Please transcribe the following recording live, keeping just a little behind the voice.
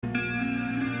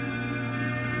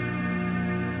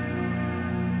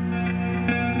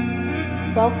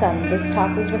Welcome. This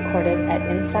talk was recorded at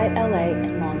Insight LA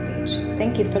in Long Beach.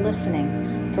 Thank you for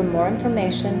listening. For more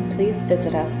information, please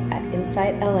visit us at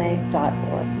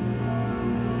insightla.org.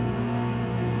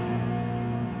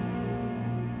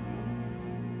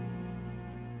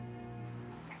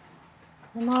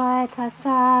 Namo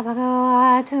tassa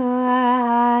bhagavato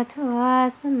arahato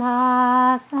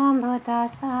samma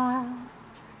sambuddhassa.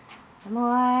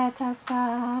 Namo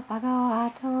tassa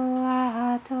bhagavato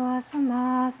arahato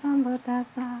samma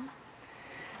sambuddhassa.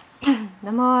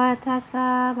 Namo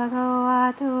tassa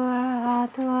bhagavato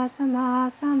arahato samma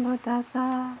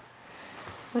sambuddhassa.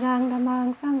 Buddhang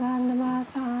dhammang sanghang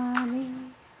namasami.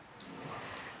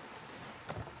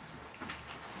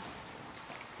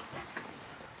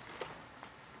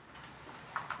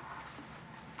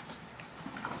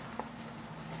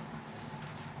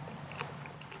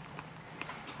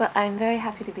 Well, I'm very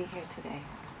happy to be here today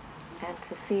and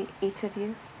to see each of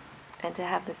you and to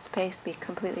have the space be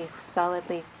completely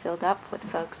solidly filled up with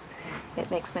folks.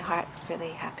 It makes my heart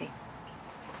really happy.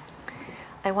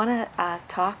 I want to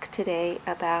talk today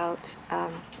about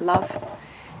love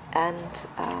and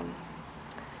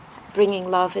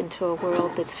bringing love into a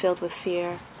world that's filled with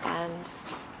fear and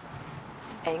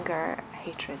anger,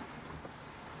 hatred.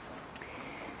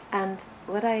 And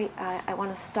what I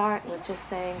want to start with just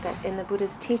saying that in the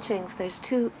Buddha's teachings, there's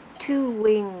two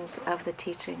wings of the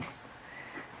teachings.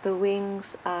 The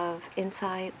wings of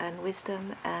insight and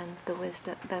wisdom, and the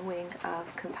wing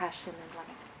of compassion and love.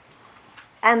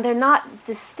 And they're not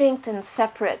distinct and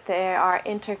separate, they are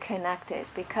interconnected,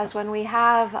 because when we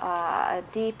have a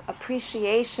deep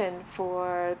appreciation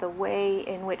for the way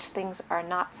in which things are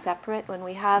not separate, when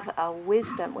we have a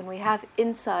wisdom, when we have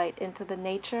insight into the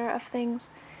nature of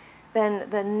things, then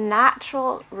the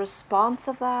natural response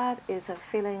of that is of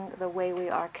feeling the way we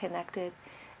are connected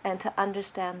and to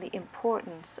understand the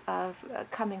importance of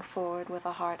coming forward with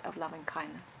a heart of loving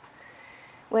kindness.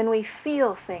 When we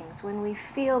feel things, when we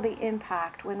feel the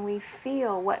impact, when we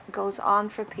feel what goes on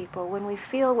for people, when we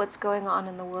feel what's going on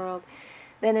in the world,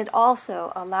 then it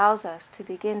also allows us to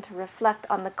begin to reflect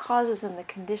on the causes and the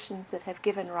conditions that have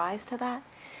given rise to that,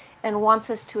 and wants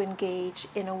us to engage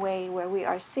in a way where we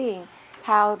are seeing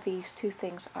how these two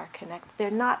things are connected. They're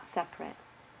not separate.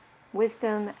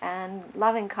 Wisdom and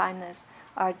loving kindness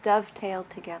are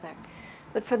dovetailed together.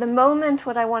 But for the moment,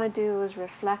 what I want to do is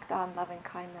reflect on loving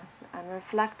kindness and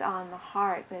reflect on the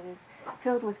heart that is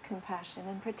filled with compassion,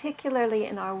 and particularly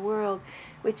in our world,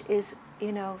 which is,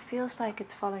 feels like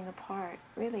it's falling apart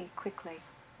really quickly,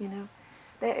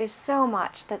 There is so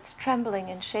much that's trembling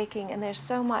and shaking, and there's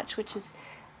so much which is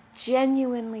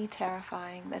genuinely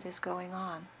terrifying that is going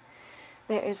on.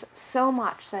 There is so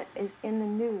much that is in the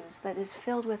news that is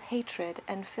filled with hatred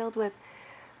and filled with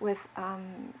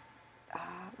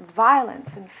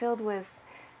violence and filled with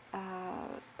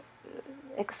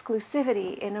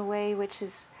exclusivity in a way which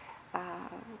is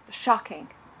shocking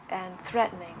and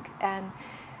threatening, and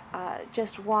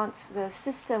the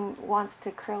system wants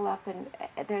to curl up, and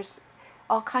there's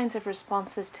all kinds of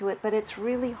responses to it, but it's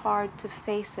really hard to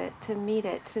face it, to meet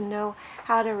it, to know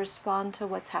how to respond to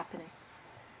what's happening.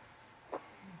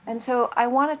 And so I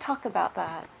want to talk about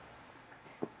that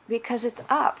because it's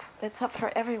up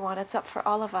for everyone, it's up for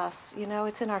all of us,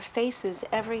 it's in our faces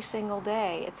every single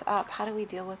day, it's up. How do we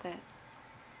deal with it?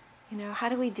 How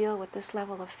do we deal with this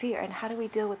level of fear, and how do we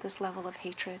deal with this level of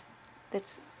hatred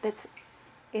that's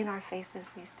in our faces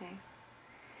these days?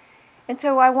 And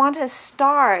so I want to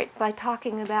start by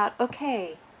talking about,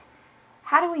 okay,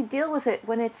 how do we deal with it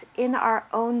when it's in our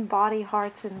own body,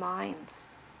 hearts, and minds?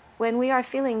 When we are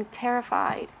feeling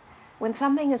terrified, when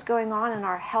something is going on in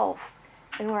our health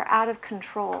and we're out of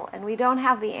control and we don't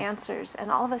have the answers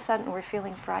and all of a sudden we're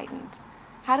feeling frightened.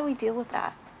 How do we deal with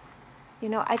that?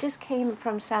 I just came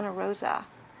from Santa Rosa,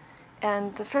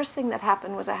 and the first thing that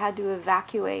happened was I had to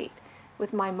evacuate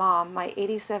with my mom, my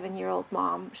 87-year-old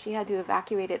mom. She had to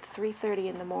evacuate at 3:30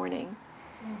 in the morning.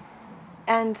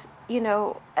 And,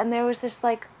 and there was this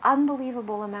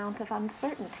unbelievable amount of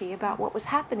uncertainty about what was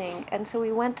happening. And so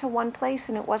we went to one place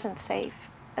and it wasn't safe.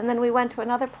 And then we went to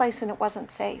another place and it wasn't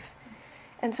safe.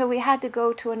 And so we had to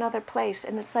go to another place.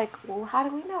 And it's well, how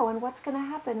do we know? And what's going to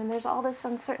happen? And there's all this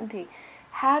uncertainty.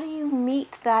 How do you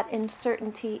meet that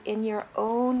uncertainty in your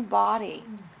own body?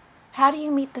 How do you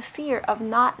meet the fear of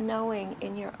not knowing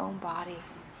in your own body?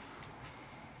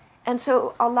 And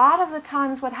so a lot of the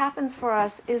times what happens for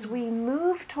us is we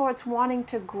move towards wanting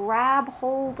to grab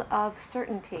hold of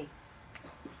certainty.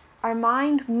 Our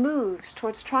mind moves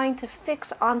towards trying to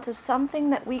fix onto something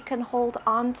that we can hold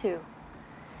on to.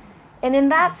 And in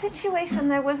that situation,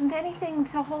 there wasn't anything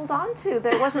to hold on to.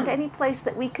 There wasn't any place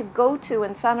that we could go to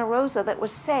in Santa Rosa that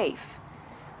was safe.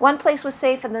 one place was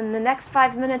safe, and then the next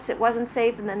 5 minutes it wasn't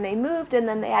safe, and then they moved, and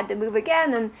then they had to move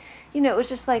again, and it was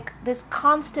just like this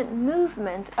constant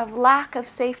movement of lack of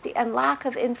safety and lack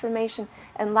of information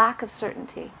and lack of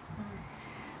certainty.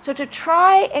 So to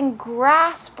try and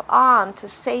grasp on to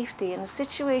safety in a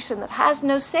situation that has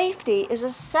no safety is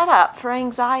a setup for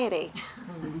anxiety.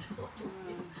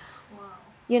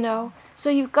 So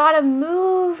you've got to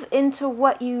move into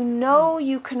what you know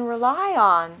you can rely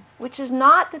on, which is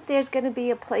not that there's going to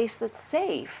be a place that's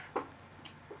safe,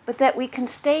 but that we can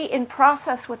stay in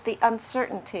process with the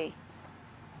uncertainty.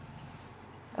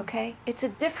 Okay? It's a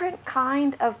different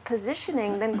kind of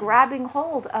positioning than grabbing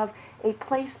hold of a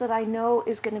place that I know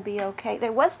is going to be okay.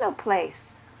 There was no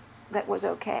place that was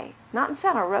okay. Not in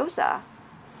Santa Rosa.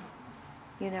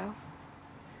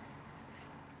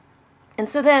 And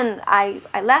so then I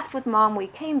left with Mom. We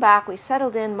came back. We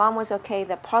settled in. Mom was okay.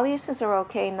 The Pauliuses are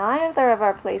okay. Neither of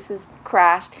our places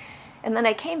crashed. And then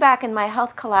I came back and my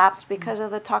health collapsed because of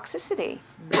the toxicity.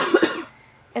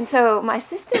 And so my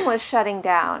system was shutting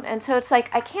down. And so it's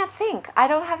like, I can't think. I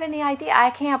don't have any idea. I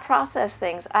can't process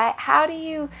things. How do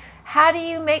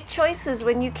you make choices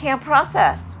when you can't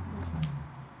process?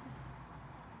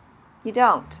 You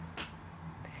don't.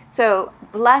 So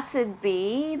blessed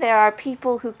be, there are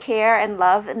people who care and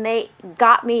love, and they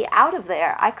got me out of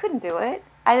there. I couldn't do it.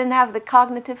 I didn't have the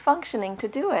cognitive functioning to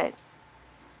do it.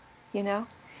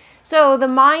 So the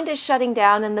mind is shutting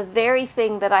down, and the very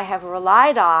thing that I have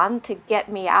relied on to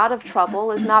get me out of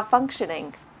trouble is not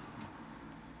functioning.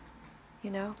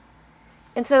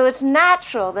 And so it's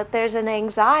natural that there's an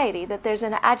anxiety, that there's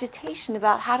an agitation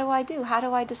about how do I do, how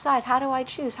do I decide, how do I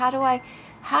choose, how do I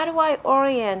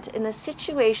orient in a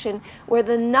situation where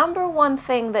the number one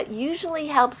thing that usually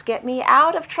helps get me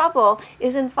out of trouble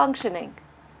isn't functioning.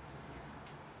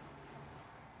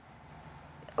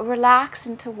 Relax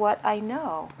into what I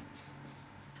know.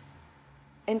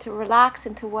 And to relax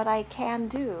into what I can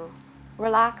do.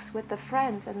 Relax with the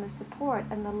friends and the support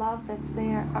and the love that's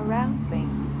there around me.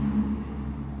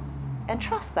 And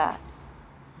trust that.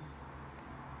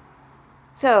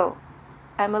 So,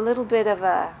 I'm a little bit of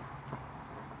a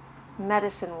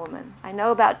medicine woman. I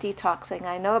know about detoxing.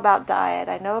 I know about diet.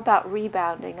 I know about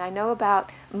rebounding. I know about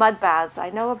mud baths. I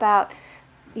know about,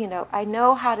 I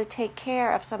know how to take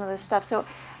care of some of this stuff. So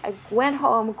I went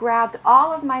home, grabbed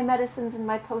all of my medicines and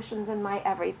my potions and my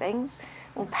everythings,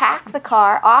 and packed the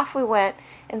car, off we went,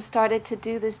 and started to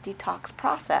do this detox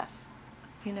process,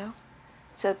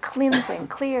 So cleansing,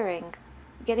 clearing,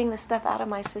 getting the stuff out of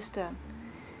my system.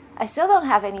 I still don't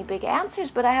have any big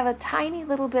answers, but I have a tiny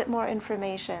little bit more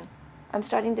information. I'm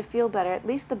starting to feel better. At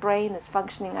least the brain is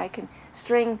functioning. I can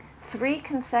string 3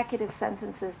 consecutive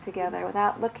sentences together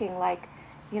without looking like,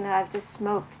 I've just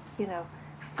smoked,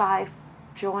 5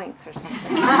 joints or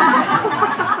something.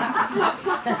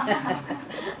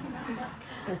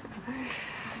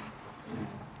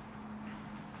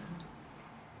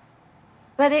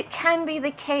 But it can be the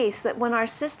case that when our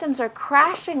systems are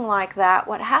crashing like that,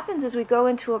 what happens is we go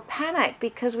into a panic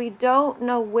because we don't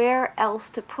know where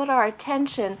else to put our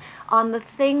attention on the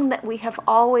thing that we have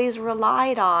always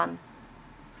relied on.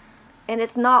 And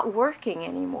it's not working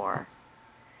anymore.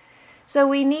 So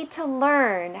we need to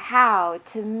learn how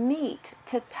to meet,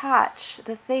 to touch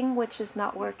the thing which is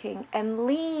not working and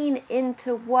lean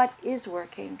into what is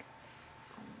working.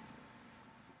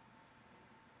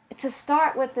 To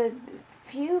start with the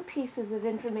few pieces of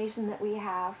information that we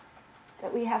have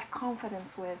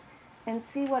confidence with, and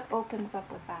see what opens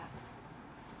up with that.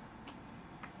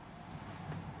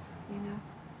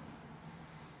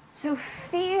 So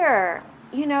fear,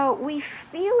 we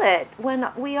feel it when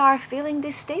we are feeling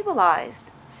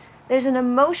destabilized. There's an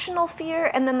emotional fear,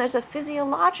 and then there's a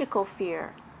physiological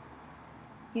fear,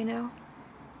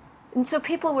 And so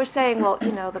people were saying, well,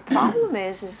 the problem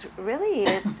is really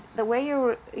it's the way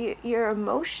your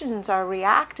emotions are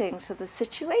reacting to the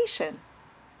situation.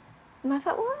 And I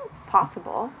thought, well, it's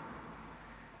possible.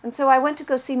 And so I went to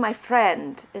go see my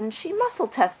friend, and she muscle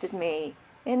tested me.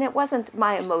 And it wasn't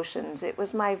my emotions. It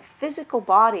was my physical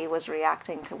body was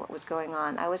reacting to what was going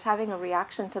on. I was having a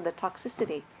reaction to the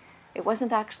toxicity. It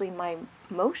wasn't actually my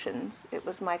emotions. It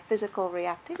was my physical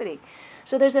reactivity.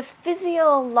 So there's a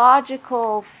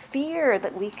physiological fear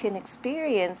that we can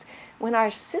experience when our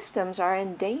systems are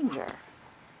in danger.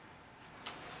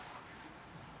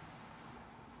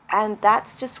 And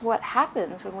that's just what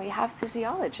happens when we have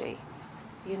physiology,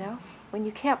 When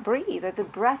you can't breathe, or the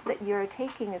breath that you're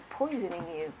taking is poisoning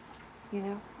you,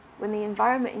 When the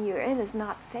environment you're in is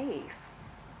not safe.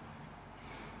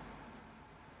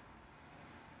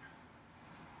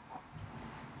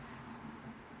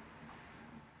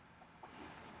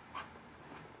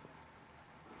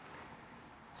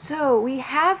 So we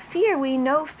have fear, we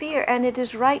know fear, and it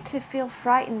is right to feel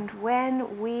frightened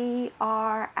when we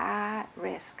are at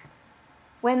risk,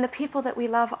 when the people that we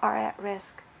love are at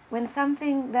risk, when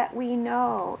something that we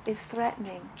know is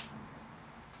threatening.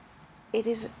 It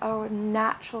is our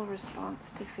natural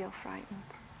response to feel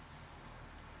frightened.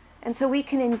 And so we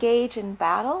can engage in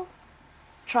battle,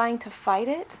 trying to fight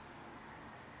it,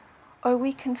 or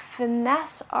we can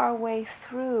finesse our way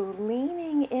through,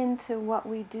 leaning into what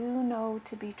we do know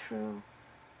to be true,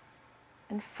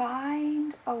 and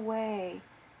find a way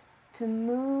to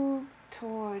move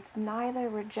towards neither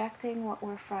rejecting what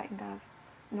we're frightened of,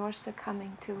 nor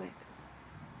succumbing to it.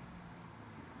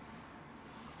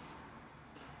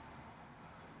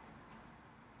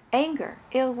 Anger,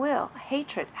 ill will,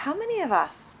 hatred. How many of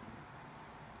us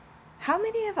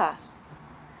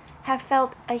have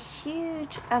felt a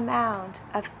huge amount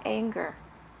of anger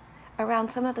around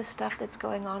some of the stuff that's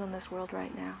going on in this world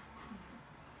right now?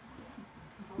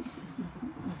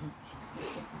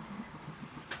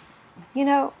 You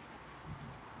know,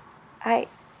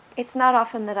 it's not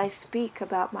often that I speak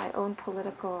about my own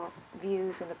political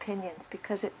views and opinions,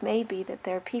 because it may be that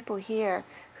there are people here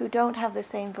who don't have the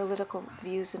same political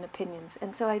views and opinions.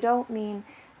 And so I don't mean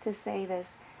to say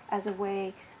this as a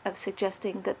way of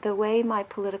suggesting that the way my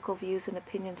political views and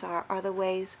opinions are the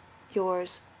ways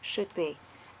yours should be.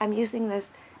 I'm using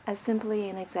this as simply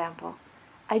an example.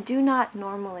 I do not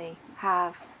normally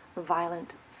have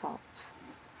violent thoughts.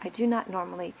 I do not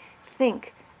normally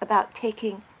think about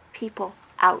taking people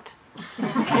out.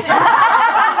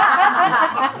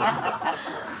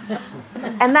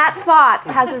 And that thought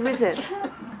has arisen.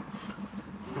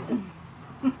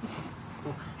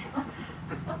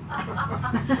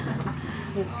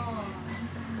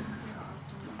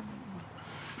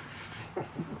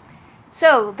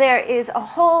 So there is a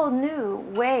whole new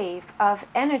wave of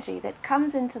energy that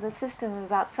comes into the system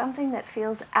about something that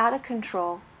feels out of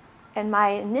control, and my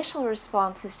initial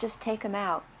response is just take them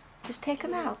out. Just take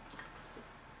them out.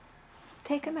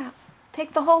 Take them out.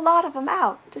 Take the whole lot of them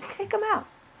out. Just take them out.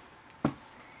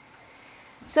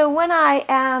 So when I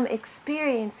am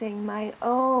experiencing my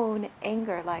own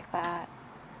anger like that,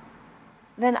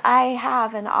 then I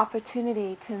have an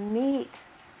opportunity to meet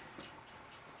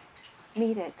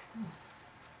it.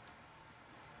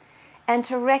 And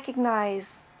to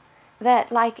recognize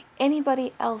that, like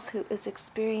anybody else who is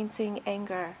experiencing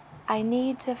anger, I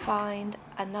need to find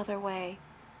another way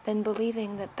than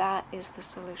believing that that is the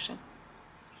solution.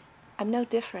 I'm no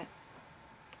different.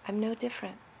 I'm no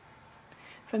different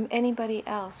from anybody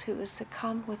else who is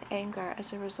succumbed with anger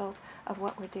as a result of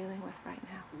what we're dealing with right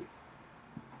now.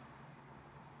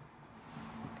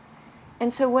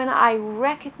 And so when I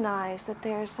recognize that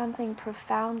there is something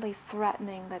profoundly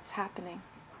threatening that's happening,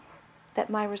 that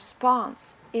my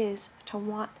response is to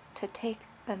want to take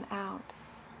them out,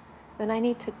 then I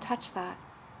need to touch that,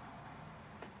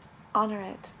 honor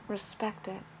it, respect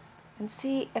it, and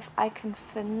see if I can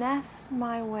finesse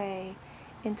my way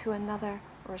into another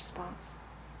response.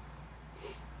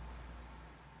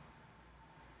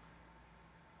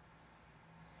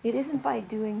 It isn't by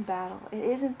doing battle. It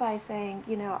isn't by saying,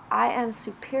 I am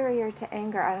superior to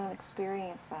anger. I don't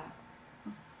experience that.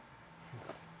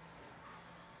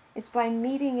 It's by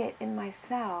meeting it in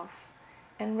myself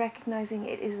and recognizing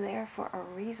it is there for a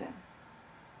reason.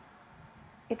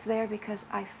 It's there because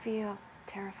I feel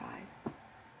terrified.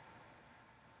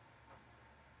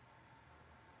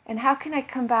 And how can I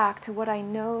come back to what I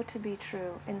know to be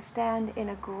true and stand in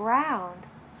a ground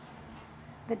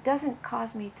that doesn't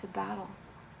cause me to battle?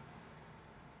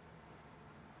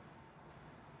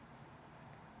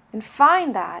 And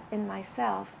find that in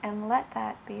myself and let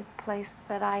that be the place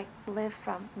that I live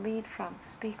from, lead from,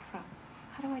 speak from.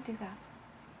 How do I do that?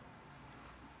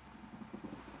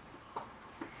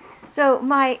 So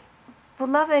my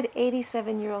beloved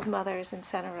 87-year-old mother is in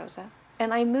Santa Rosa.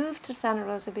 And I moved to Santa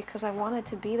Rosa because I wanted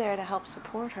to be there to help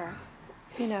support her,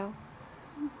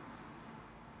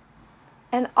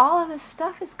 And all of this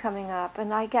stuff is coming up,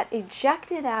 and I get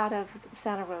ejected out of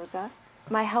Santa Rosa.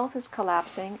 My health is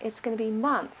collapsing. It's going to be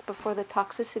months before the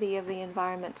toxicity of the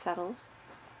environment settles,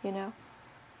 And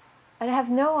I have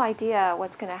no idea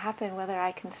what's going to happen, whether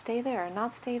I can stay there or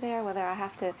not stay there, whether I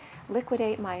have to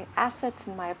liquidate my assets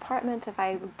in my apartment. If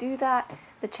I do that,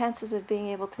 the chances of being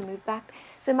able to move back.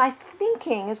 So my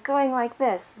thinking is going like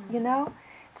this,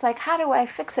 It's like, how do I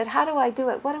fix it? How do I do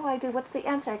it? What do I do? What's the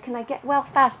answer? Can I get well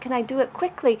fast? Can I do it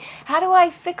quickly? How do I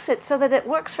fix it so that it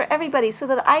works for everybody, so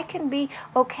that I can be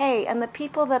okay and the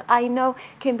people that I know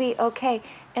can be okay?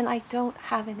 And I don't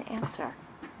have an answer.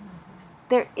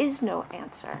 There is no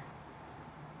answer.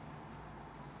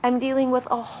 I'm dealing with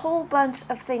a whole bunch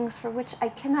of things for which I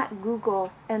cannot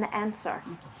Google an answer.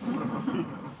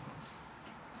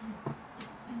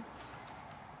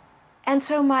 And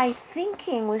so my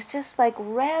thinking was just like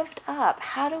revved up.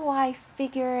 How do I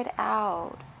figure it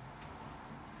out?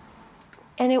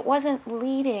 And it wasn't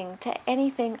leading to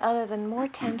anything other than more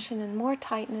tension and more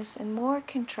tightness and more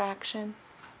contraction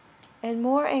and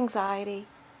more anxiety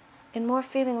and more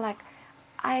feeling like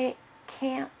I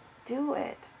can't do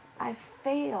it. I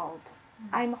failed.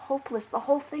 I'm hopeless. The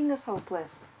whole thing is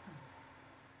hopeless.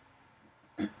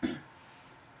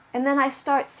 And then I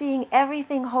start seeing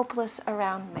everything hopeless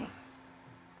around me.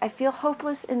 I feel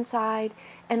hopeless inside,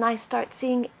 and I start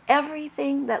seeing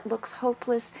everything that looks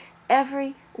hopeless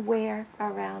everywhere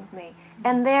around me.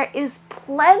 And there is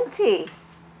plenty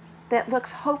that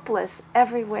looks hopeless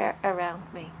everywhere around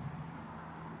me.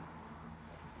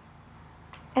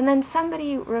 And then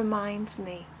somebody reminds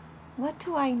me, what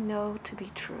do I know to be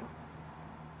true?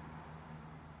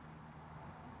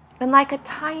 And like a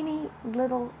tiny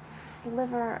little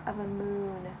sliver of a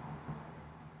moon,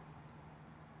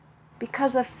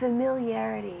 because of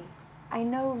familiarity, I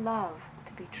know love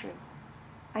to be true.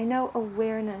 I know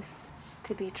awareness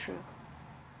to be true.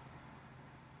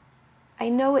 I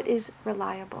know it is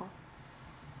reliable.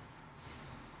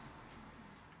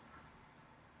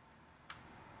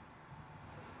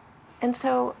 And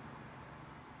so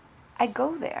I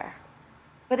go there.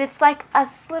 But it's like a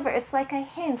sliver, it's like a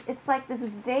hint, it's like this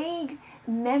vague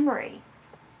memory,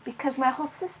 because my whole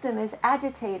system is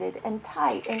agitated and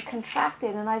tight and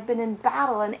contracted, and I've been in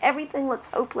battle and everything looks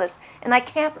hopeless and I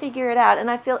can't figure it out,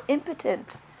 and I feel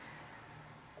impotent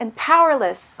and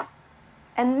powerless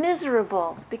and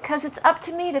miserable because it's up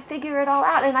to me to figure it all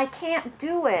out, and I can't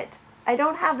do it. I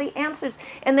don't have the answers,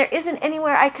 and there isn't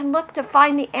anywhere I can look to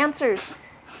find the answers.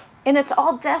 And it's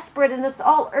all desperate, and it's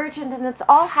all urgent, and it's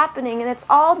all happening, and it's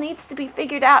all needs to be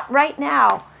figured out right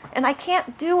now. And I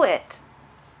can't do it.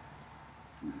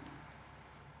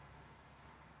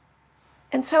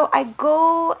 And so I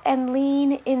go and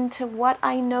lean into what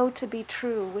I know to be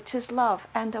true, which is love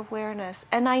and awareness.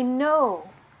 And I know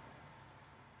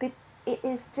that it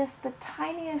is just the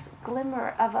tiniest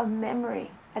glimmer of a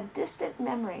memory, a distant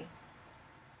memory.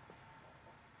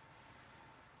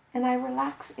 And I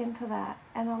relax into that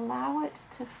and allow it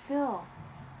to fill.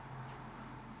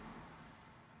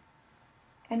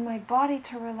 And my body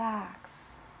to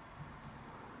relax.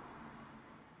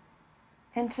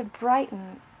 And to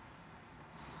brighten.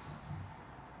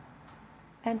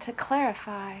 And to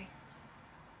clarify.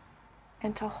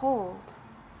 And to hold.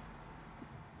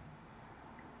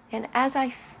 And as I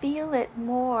feel it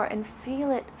more and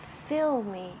feel it fill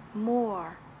me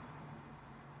more,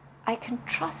 I can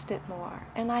trust it more,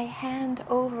 and I hand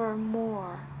over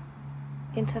more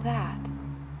into that.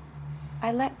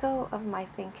 I let go of my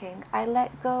thinking. I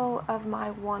let go of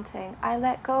my wanting. I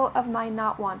let go of my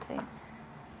not wanting.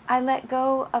 I let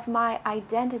go of my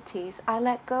identities. I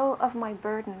let go of my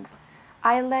burdens.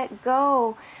 I let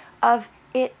go of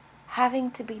it having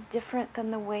to be different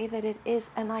than the way that it is,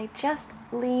 and I just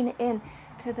lean in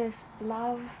to this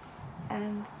love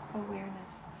and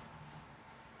awareness.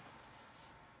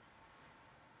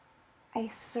 I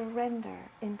surrender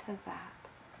into that.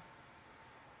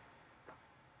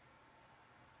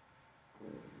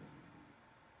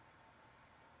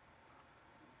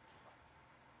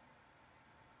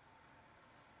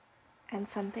 And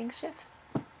something shifts.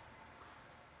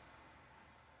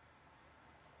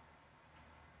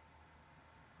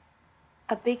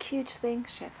 A big, huge thing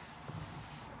shifts.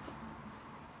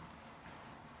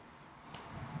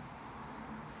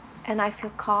 And I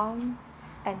feel calm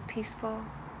and peaceful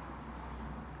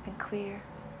and clear.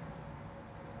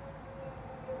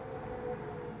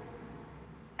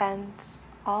 And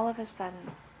all of a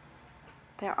sudden,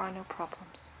 there are no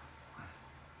problems.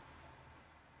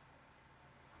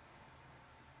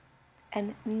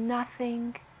 And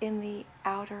nothing in the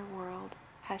outer world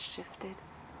has shifted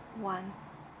one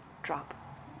drop.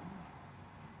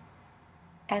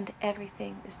 And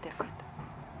everything is different.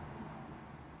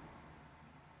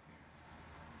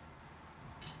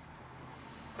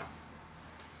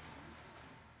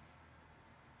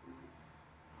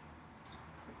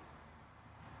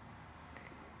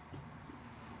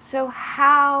 So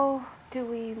how do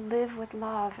we live with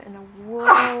love in a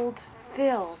world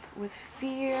filled with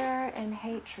fear and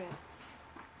hatred?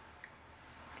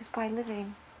 Is by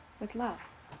living with love.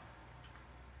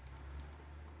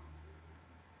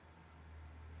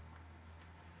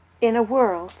 In a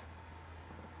world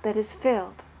that is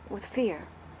filled with fear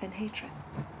and hatred.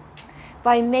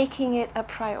 By making it a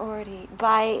priority,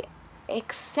 by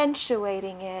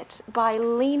accentuating it, by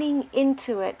leaning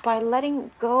into it, by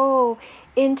letting go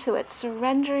into it,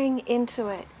 surrendering into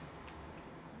it,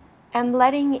 and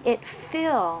letting it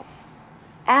fill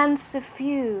and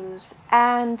suffuse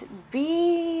and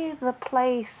be the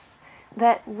place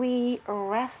that we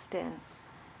rest in.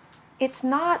 It's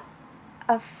not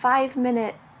a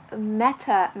 5-minute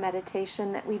metta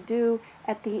meditation that we do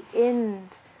at the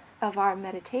end of our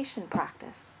meditation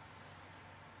practice.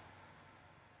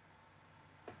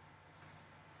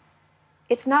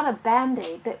 It's not a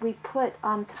Band-Aid that we put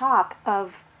on top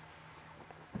of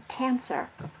cancer.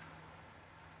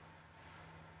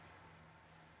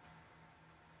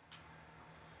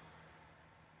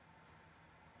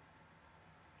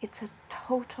 It's a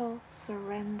total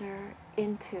surrender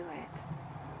into it,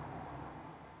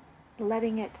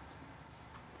 letting it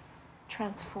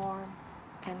transform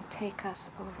and take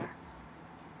us over.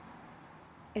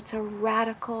 It's a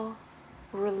radical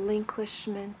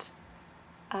relinquishment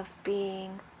of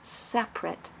being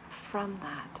separate from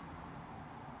that.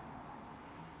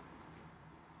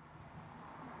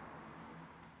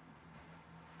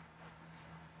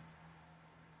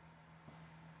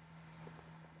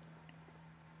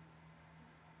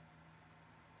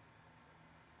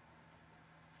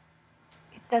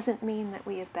 It doesn't mean that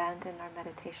we abandon our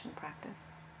meditation practice.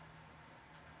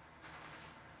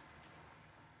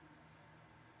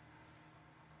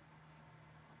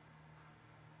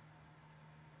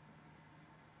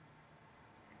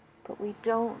 But we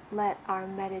don't let our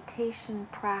meditation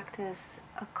practice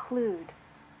occlude,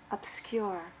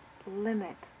 obscure,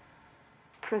 limit,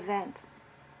 prevent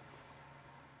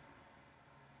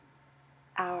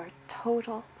our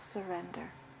total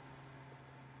surrender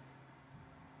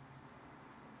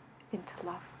into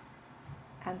love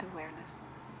and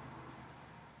awareness.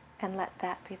 And let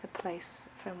that be the place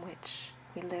from which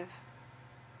we live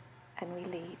and we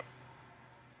lead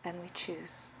and we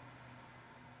choose.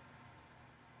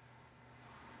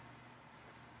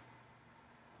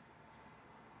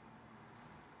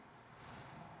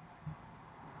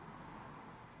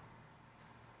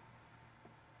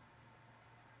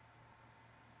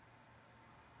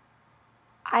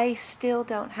 I still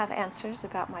don't have answers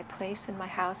about my place and my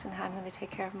house and how I'm going to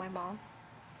take care of my mom.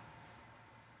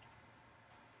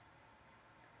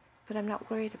 But I'm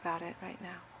not worried about it right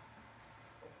now.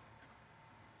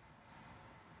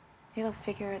 It'll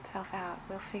figure itself out.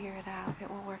 We'll figure it out. It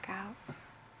will work out.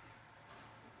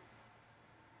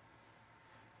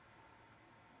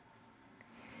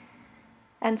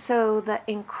 And so the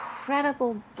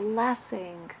incredible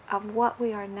blessing of what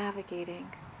we are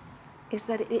navigating is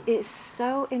that it is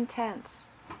so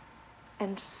intense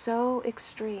and so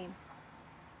extreme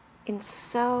in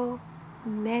so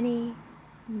many,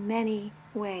 many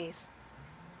ways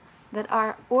that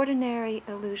our ordinary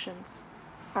illusions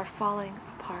are falling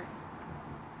apart.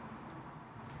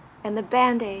 And the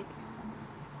Band-Aids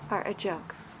are a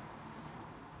joke.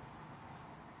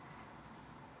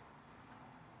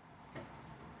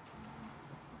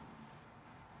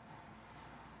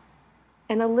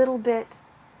 And a little bit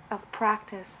of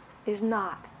practice is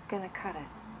not going to cut it.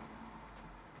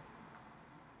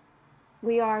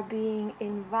 We are being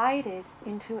invited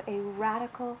into a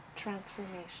radical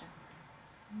transformation.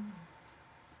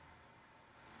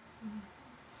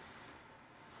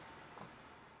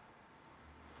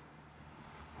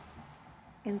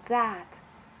 And that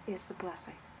is the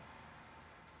blessing.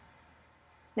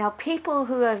 Now, people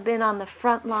who have been on the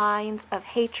front lines of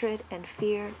hatred and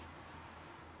fear,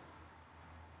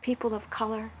 people of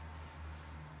color,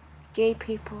 gay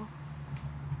people,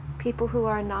 people who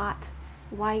are not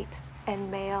white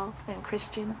and male and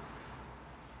Christian,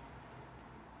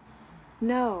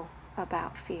 know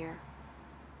about fear,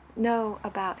 know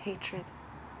about hatred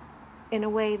in a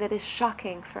way that is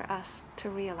shocking for us to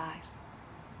realize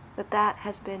that that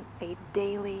has been a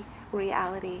daily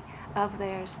reality of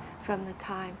theirs from the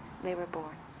time they were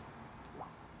born.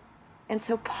 And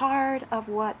so part of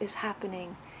what is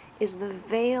happening is the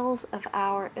veils of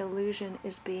our illusion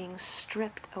is being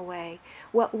stripped away.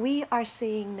 What we are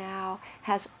seeing now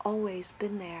has always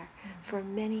been there for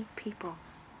many people,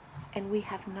 and we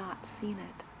have not seen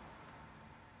it.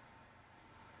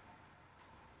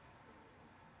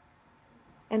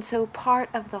 And so part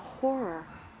of the horror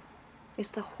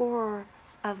is the horror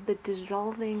of the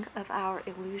dissolving of our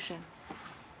illusion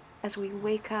as we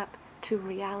wake up to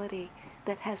reality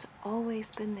that has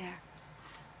always been there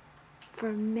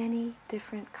for many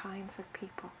different kinds of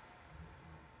people.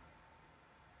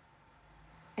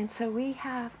 And so we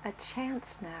have a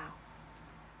chance now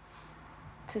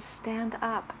to stand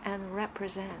up and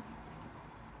represent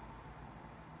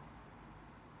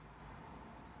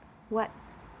what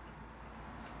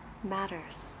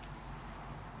matters.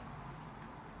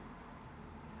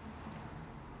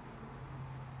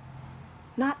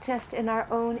 Not just in our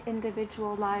own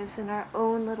individual lives, in our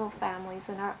own little families,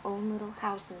 in our own little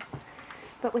houses,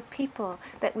 but with people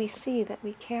that we see, that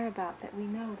we care about, that we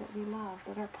know, that we love,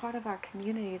 that are part of our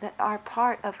community, that are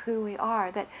part of who we are,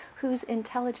 that whose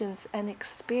intelligence and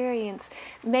experience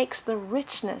makes the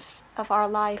richness of our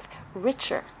life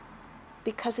richer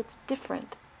because it's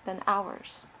different than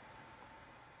ours.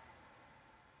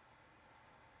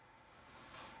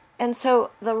 And so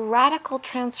the radical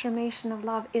transformation of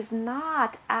love is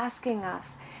not asking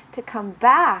us to come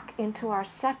back into our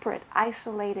separate,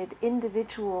 isolated,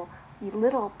 individual,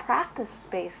 little practice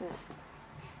spaces.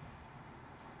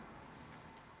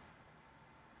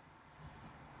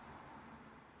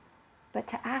 But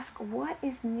to ask what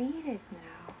is needed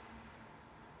now.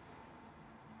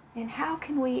 And how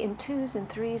can we, in 2s and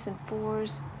 3s and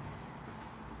 4s,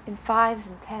 in 5s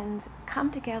and 10s,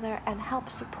 come together and help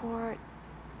support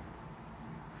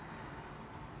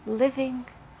living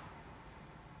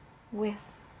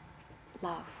with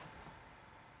love.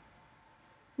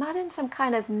 Not in some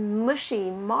kind of mushy,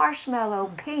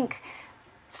 marshmallow, pink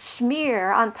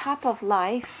smear on top of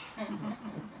life.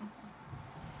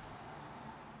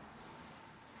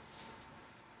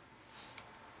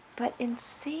 But in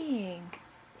seeing,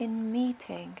 in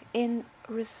meeting, in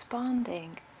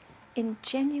responding, in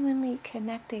genuinely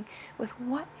connecting with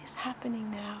what is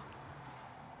happening now.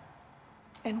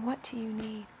 And what do you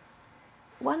need?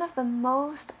 One of the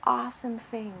most awesome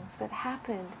things that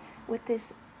happened with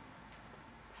this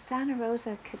Santa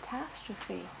Rosa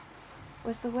catastrophe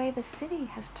was the way the city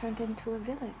has turned into a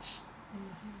village.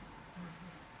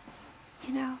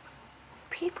 You know,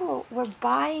 people were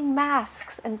buying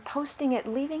masks and posting it,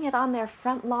 leaving it on their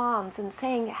front lawns and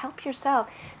saying, help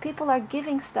yourself. People are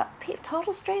giving stuff.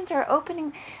 Total stranger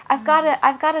opening, I've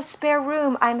got a spare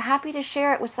room. I'm happy to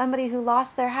share it with somebody who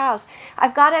lost their house.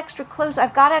 I've got extra clothes.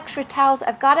 I've got extra towels.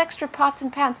 I've got extra pots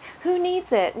and pans. Who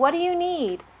needs it? What do you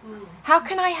need? How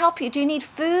can I help you? Do you need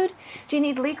food? Do you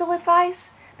need legal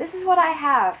advice? This is what I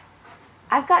have.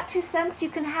 I've got 2 cents. You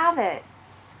can have it.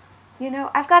 You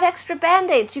know, I've got extra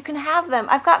Band-Aids, you can have them.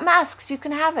 I've got masks, you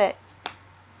can have it.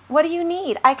 What do you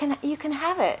need? You can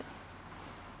have it.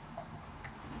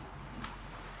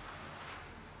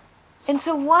 And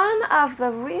so one of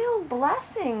the real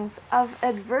blessings of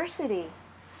adversity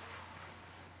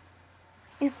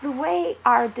is the way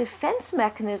our defense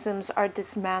mechanisms are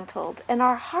dismantled and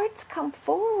our hearts come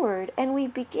forward and we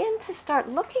begin to start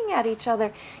looking at each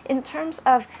other in terms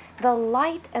of the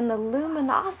light and the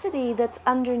luminosity that's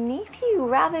underneath you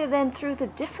rather than through the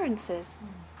differences.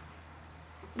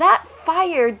 That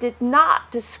fire did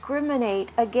not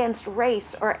discriminate against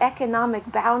race or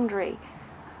economic boundary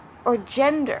or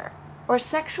gender or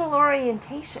sexual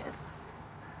orientation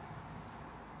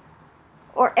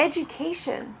or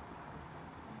education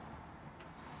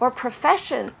or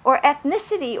profession, or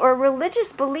ethnicity, or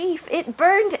religious belief. It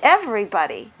burned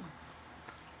everybody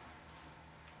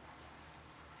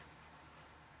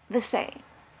the same.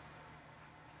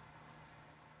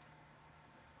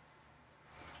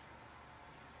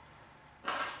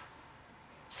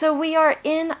 So we are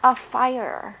in a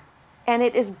fire, and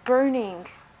it is burning.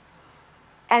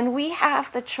 And we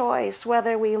have the choice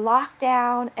whether we lock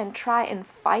down and try and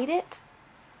fight it,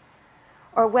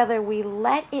 or whether we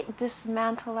let it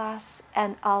dismantle us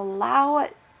and allow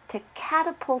it to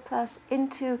catapult us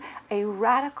into a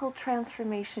radical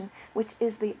transformation, which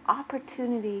is the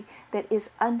opportunity that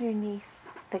is underneath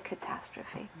the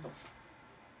catastrophe.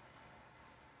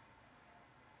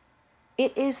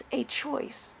 It is a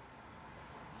choice.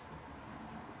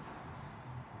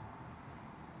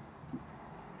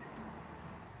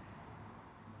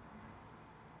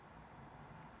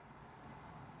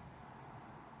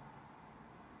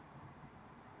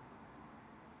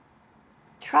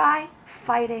 Try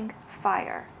fighting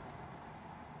fire.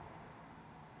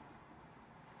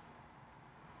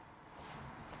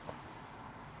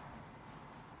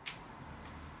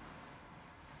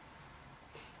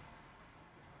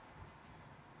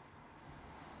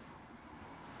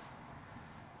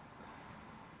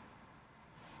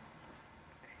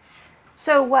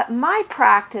 So what my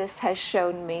practice has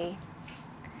shown me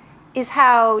is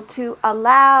how to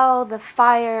allow the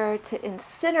fire to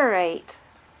incinerate,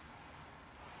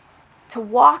 to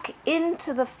walk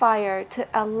into the fire, to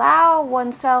allow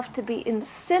oneself to be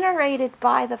incinerated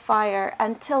by the fire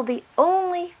until the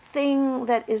only thing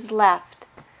that is left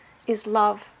is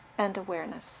love and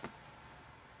awareness.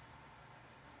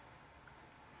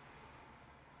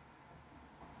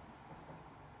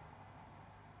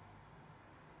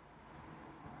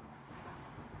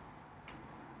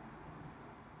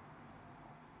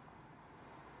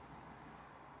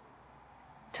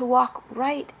 to walk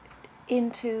right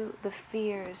into the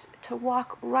fears, to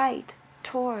walk right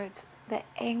towards the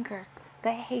anger,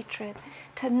 the hatred,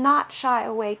 to not shy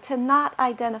away, to not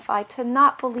identify, to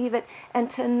not believe it, and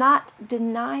to not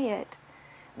deny it,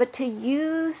 but to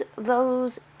use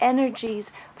those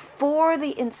energies for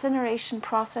the incineration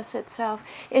process itself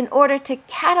in order to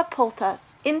catapult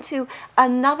us into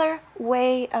another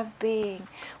way of being,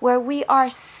 where we are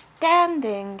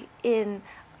standing in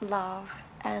love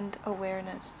and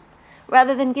awareness,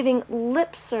 rather than giving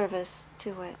lip service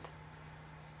to it.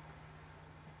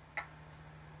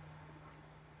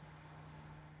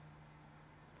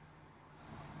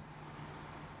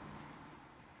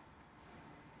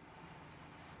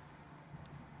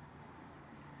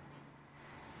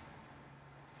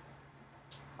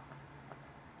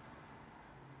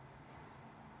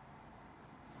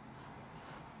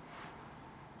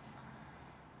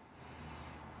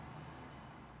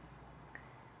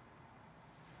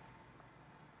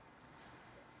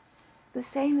 The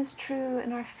same is true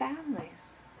in our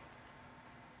families.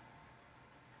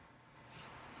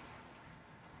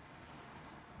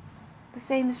 The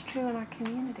same is true in our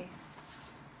communities,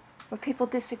 where people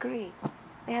disagree.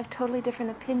 They have totally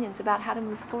different opinions about how to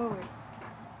move forward.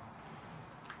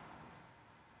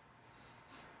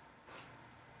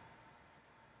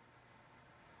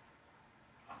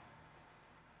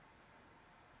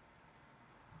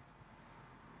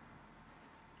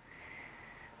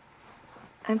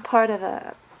 I'm part of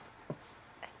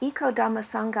Eco Dhamma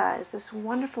Sangha is this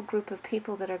wonderful group of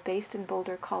people that are based in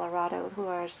Boulder, Colorado, who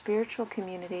are a spiritual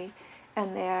community,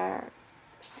 and their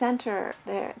center,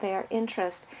 their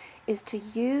interest is to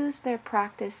use their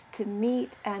practice to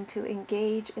meet and to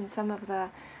engage in some of the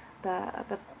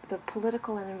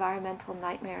political and environmental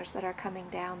nightmares that are coming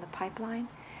down the pipeline,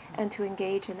 and to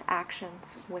engage in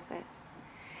actions with it.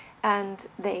 And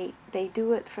they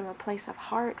do it from a place of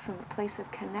heart, from a place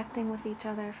of connecting with each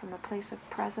other, from a place of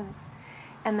presence.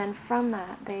 And then from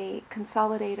that, they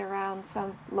consolidate around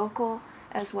some local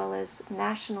as well as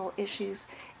national issues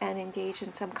and engage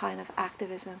in some kind of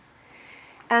activism.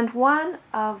 And one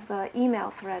of the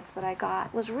email threads that I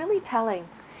got was really telling,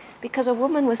 because a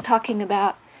woman was talking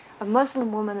about a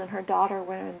Muslim woman and her daughter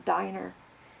were in a diner,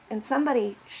 and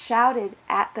somebody shouted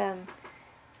at them,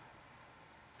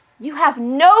 "You have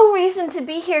no reason to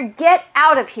be here. Get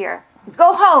out of here.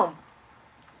 Go home."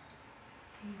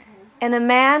 And a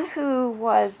man who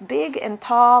was big and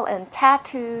tall and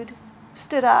tattooed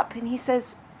stood up and he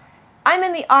says, "I'm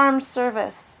in the armed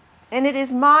service, and it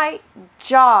is my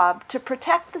job to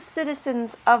protect the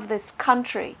citizens of this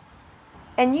country.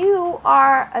 And you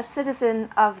are a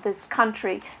citizen of this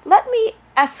country. Let me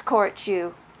escort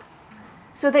you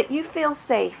so that you feel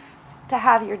safe to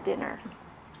have your dinner."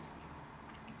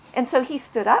 And so he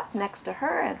stood up next to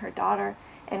her and her daughter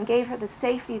and gave her the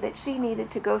safety that she needed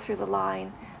to go through the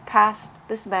line past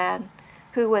this man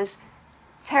who was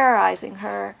terrorizing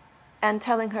her and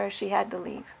telling her she had to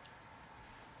leave.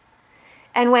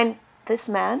 And when this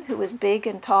man, who was big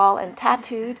and tall and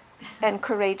tattooed and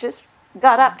courageous,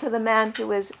 got up to the man who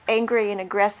was angry and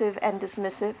aggressive and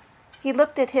dismissive, he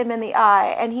looked at him in the eye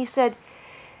and he said,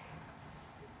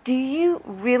 "Do you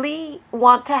really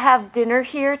want to have dinner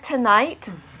here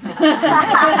tonight?"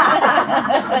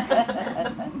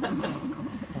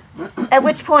 At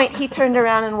which point he turned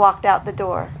around and walked out the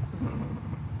door.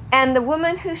 And the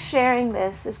woman who's sharing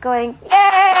this is going,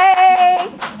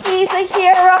 "Yay! He's a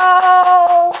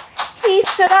hero! He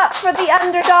stood up for the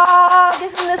underdog!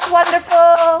 Isn't this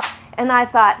wonderful?" And I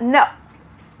thought, no,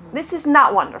 this is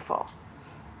not wonderful.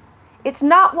 It's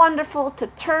not wonderful to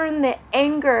turn the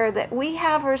anger that we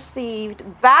have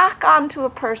received back onto a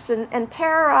person and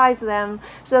terrorize them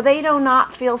so they do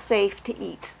not feel safe to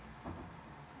eat.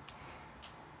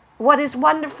 What is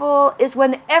wonderful is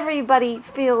when everybody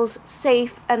feels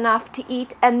safe enough to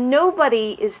eat and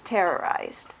nobody is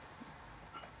terrorized.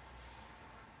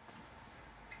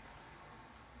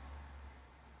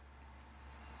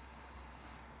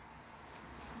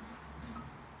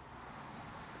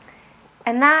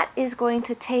 And that is going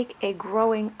to take a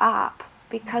growing up,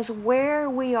 because where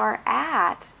we are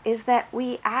at is that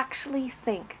we actually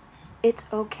think it's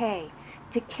okay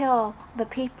to kill the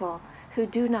people who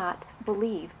do not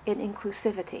believe in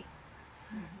inclusivity.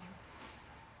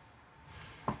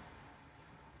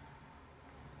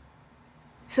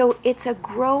 So it's a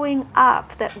growing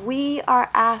up that we are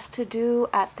asked to do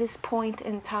at this point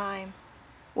in time,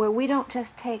 where we don't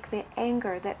just take the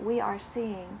anger that we are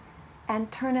seeing and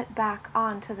turn it back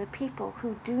on to the people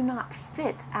who do not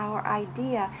fit our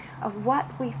idea of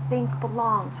what we think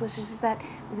belongs, which is that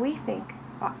we think,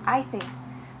 or I think,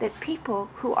 that people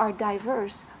who are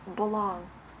diverse belong.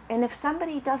 And if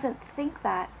somebody doesn't think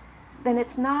that, then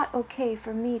it's not okay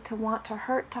for me to want to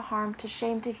hurt, to harm, to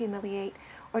shame, to humiliate,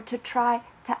 or to try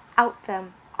to out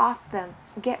them, off them,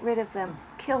 get rid of them,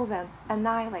 kill them,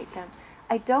 annihilate them.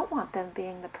 I don't want them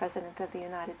being the President of the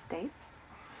United States.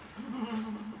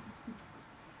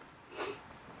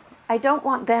 I don't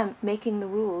want them making the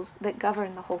rules that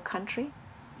govern the whole country,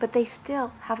 but they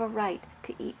still have a right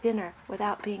to eat dinner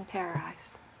without being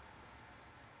terrorized.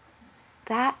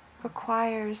 That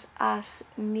requires us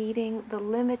meeting the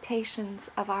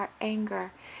limitations of our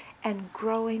anger and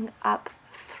growing up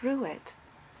through it,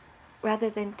 rather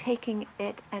than taking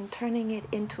it and turning it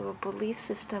into a belief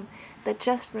system that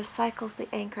just recycles the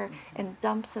anger and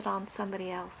dumps it on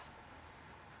somebody else,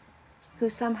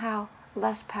 who's somehow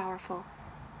less powerful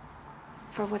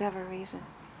for whatever reason.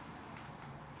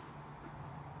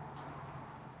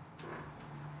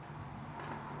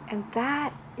 And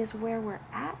that is where we're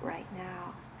at right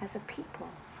now as a people.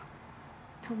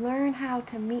 To learn how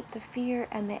to meet the fear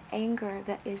and the anger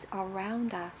that is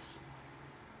around us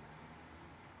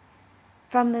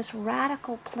from this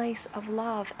radical place of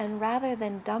love, and rather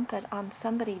than dump it on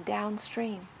somebody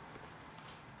downstream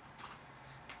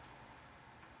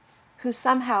who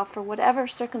somehow, for whatever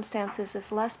circumstances,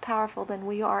 is less powerful than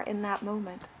we are in that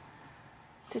moment,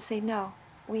 to say, no,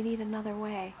 we need another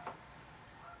way.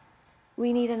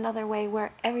 We need another way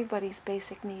where everybody's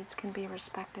basic needs can be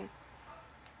respected.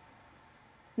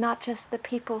 Not just the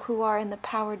people who are in the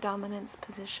power dominance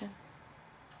position.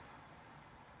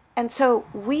 And so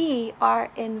we are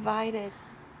invited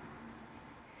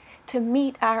to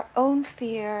meet our own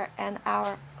fear and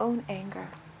our own anger,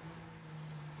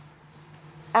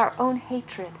 our own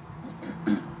hatred,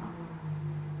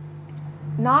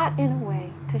 not in a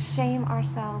way to shame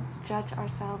ourselves, judge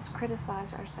ourselves,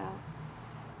 criticize ourselves,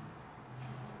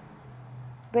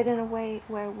 but in a way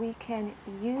where we can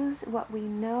use what we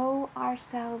know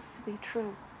ourselves to be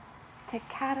true to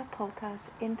catapult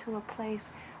us into a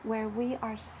place where we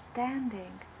are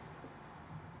standing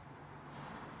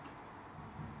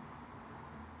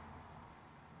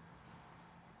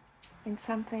in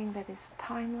something that is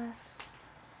timeless,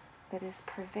 that is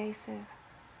pervasive,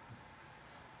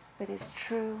 that is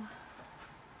true,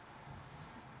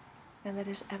 and that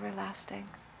is everlasting.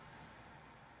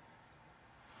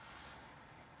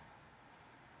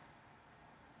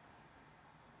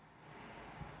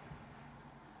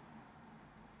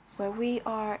 Where we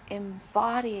are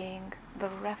embodying the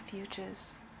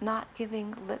refuges, not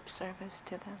giving lip service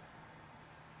to them.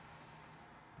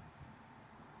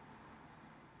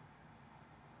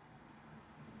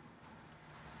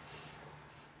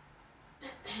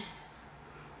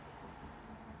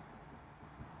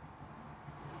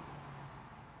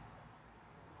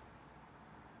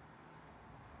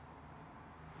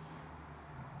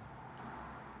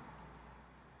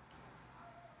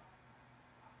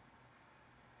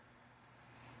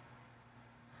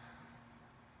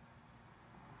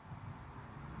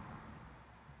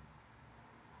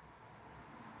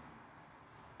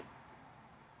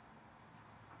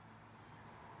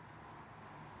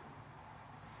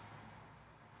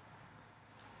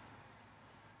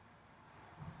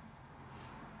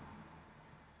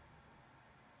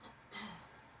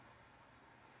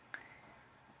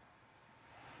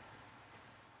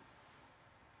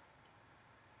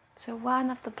 So one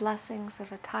of the blessings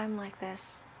of a time like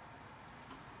this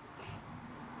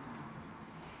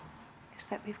is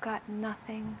that we've got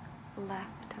nothing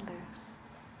left to lose.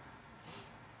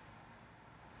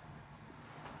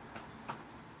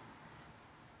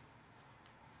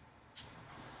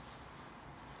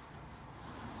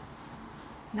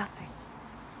 Nothing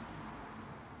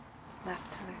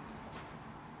left to lose.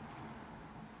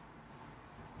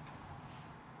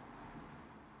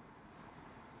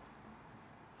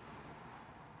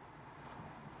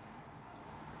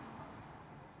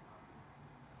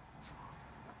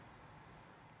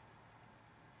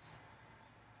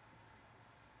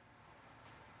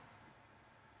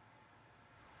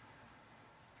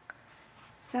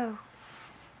 So,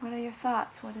 what are your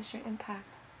thoughts? What is your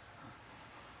impact?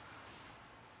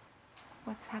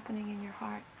 What's happening in your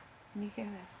heart when you hear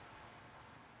this?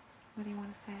 What do you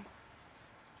want to say?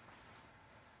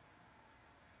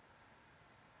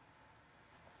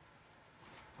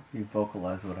 You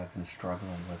vocalize what I've been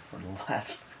struggling with for the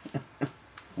last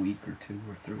week or 2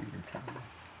 or 3 or 10.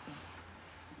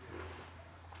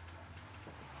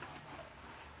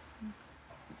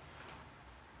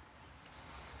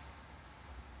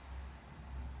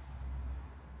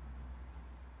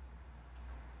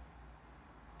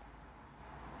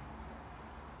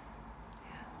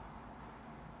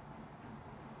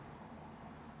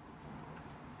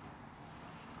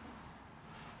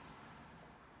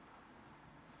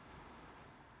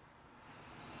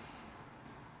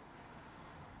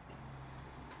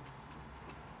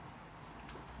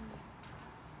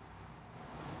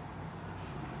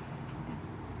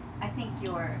 think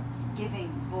you're giving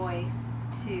voice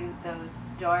to those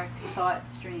dark thought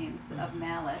streams of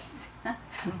malice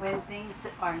when things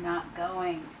are not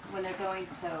going, when they're going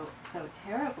so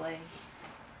terribly.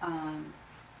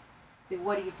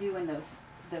 What do you do when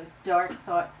those dark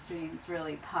thought streams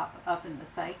really pop up in the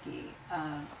psyche?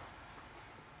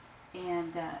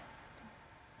 And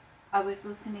I was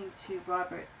listening to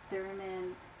Robert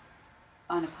Thurman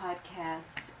on a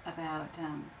podcast about,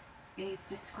 and he's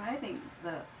describing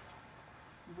the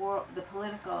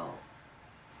political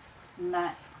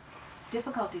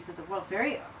difficulties of the world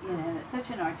very, in such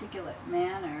an articulate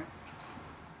manner.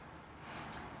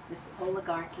 This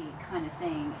oligarchy kind of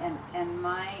thing, and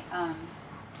my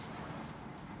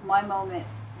moment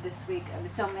this week,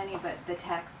 so many, but the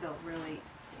tax bill really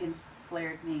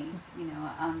flared me,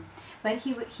 but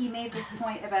he made this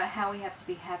point about how we have to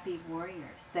be happy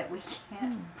warriors, that we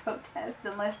can't protest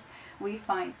unless we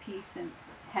find peace and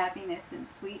happiness and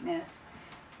sweetness.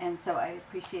 And so I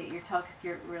appreciate your talk, because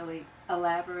you're really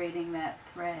elaborating that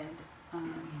thread.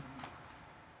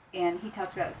 And he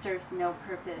talked about it serves no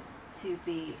purpose to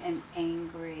be an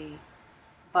angry,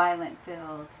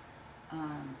 violent-filled,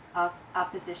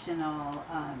 oppositional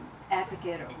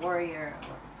advocate or warrior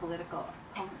or political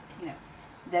opponent,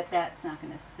 that's not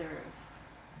going to serve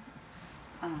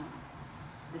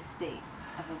the state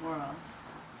of the world.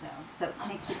 So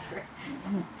thank you for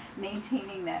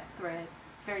maintaining that thread.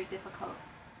 It's very difficult.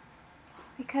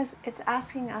 Because it's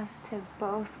asking us to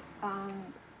both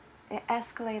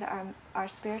escalate our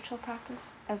spiritual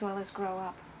practice as well as grow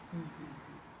up.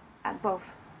 At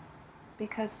both.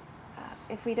 Because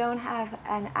if we don't have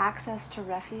an access to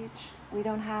refuge, we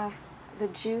don't have the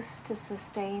juice to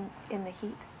sustain in the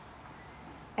heat.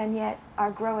 And yet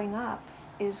our growing up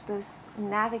is this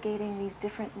navigating these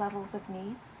different levels of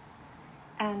needs.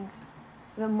 And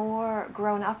the more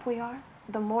grown up we are,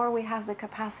 the more we have the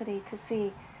capacity to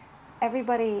see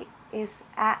everybody is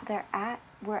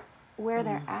where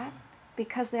they're at,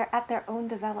 because they're at their own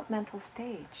developmental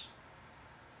stage.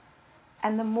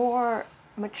 And the more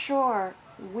mature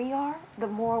we are, the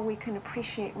more we can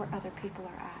appreciate where other people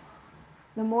are at.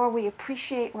 The more we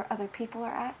appreciate where other people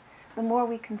are at, the more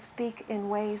we can speak in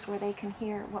ways where they can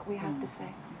hear what we have to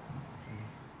say.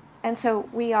 And so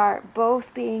we are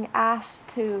both being asked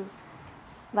to,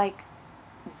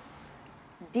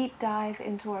 deep dive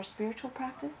into our spiritual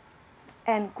practice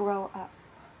and grow up.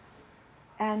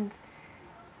 And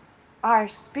our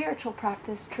spiritual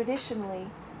practice traditionally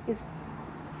is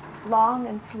long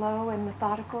and slow and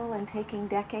methodical and taking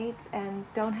decades and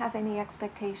don't have any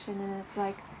expectation, and it's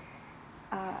like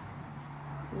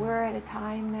we're at a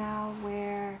time now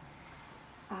where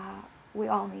we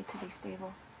all need to be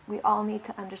stable. We all need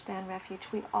to understand refuge.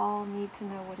 We all need to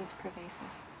know what is pervasive.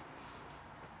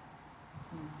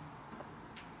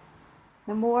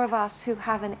 The more of us who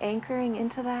have an anchoring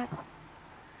into that,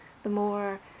 the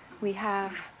more we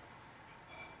have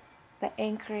the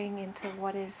anchoring into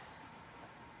what is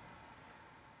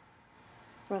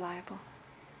reliable.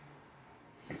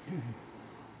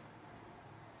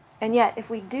 And yet, if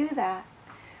we do that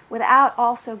without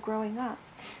also growing up,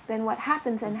 then what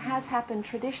happens, and has happened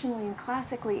traditionally and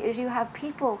classically, is you have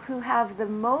people who have the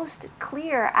most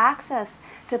clear access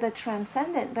to the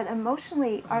transcendent, but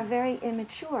emotionally are very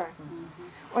immature,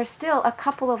 or still a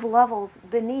couple of levels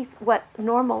beneath what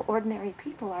normal, ordinary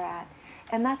people are at.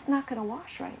 And that's not going to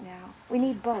wash right now. We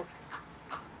need both.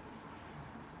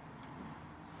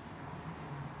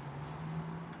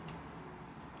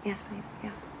 Yes, please.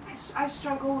 Yeah. I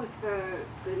struggle with the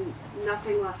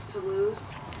nothing left to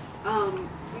lose.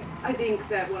 I think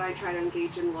that when I try to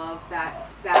engage in love,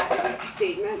 that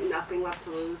statement, nothing left to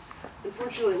lose,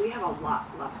 unfortunately we have a lot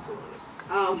left to lose.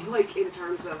 In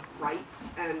terms of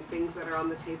rights and things that are on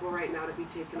the table right now to be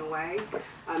taken away.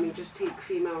 Just take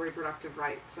female reproductive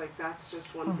rights. That's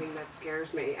just one thing that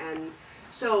scares me. And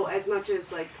so as much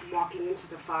as walking into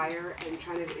the fire and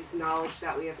trying to acknowledge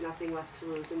that we have nothing left to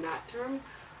lose in that term,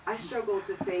 I struggle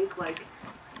to think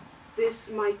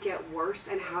this might get worse,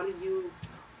 and how do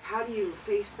you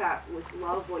face that with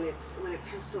love when it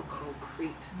feels so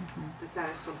concrete that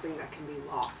is something that can be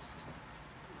lost?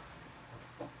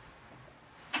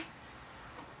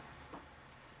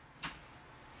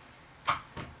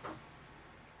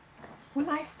 When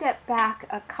I step back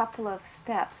a couple of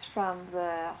steps from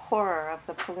the horror of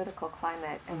the political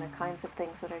climate and the kinds of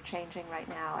things that are changing right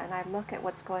now, and I look at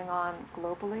what's going on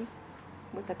globally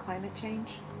with the climate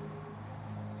change,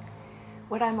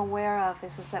 what I'm aware of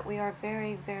is that we are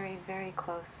very, very, very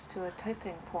close to a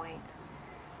tipping point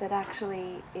that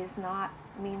actually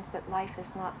means that life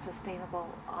is not sustainable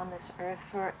on this earth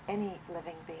for any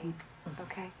living being,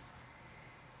 okay?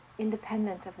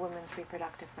 independent of women's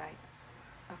reproductive rights.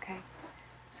 Okay?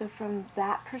 So from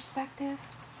that perspective,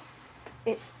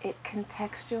 it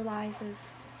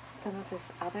contextualizes some of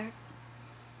this other.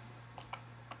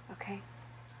 Okay?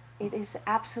 It is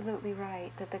absolutely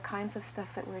right that the kinds of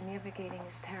stuff that we're navigating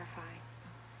is terrifying.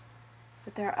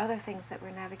 But there are other things that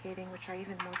we're navigating which are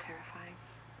even more terrifying.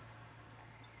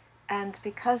 And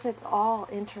because it's all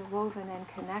interwoven and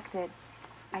connected,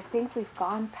 I think we've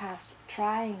gone past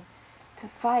trying to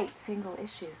fight single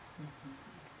issues.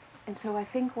 And so I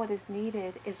think what is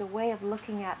needed is a way of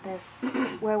looking at this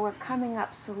where we're coming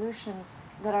up solutions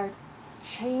that are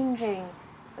changing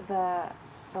the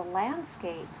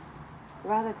landscape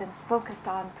rather than focused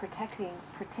on protecting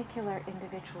particular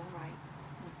individual rights.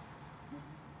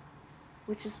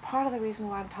 Which is part of the reason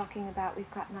why I'm talking about we've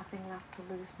got nothing left to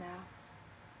lose now.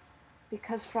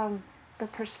 Because from the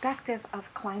perspective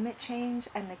of climate change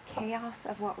and the chaos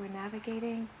of what we're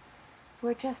navigating,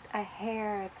 we're just a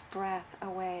hair's breadth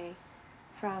away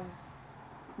from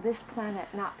this planet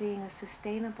not being a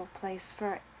sustainable place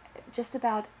for just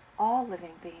about all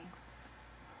living beings.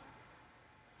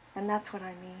 And that's what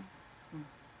I mean.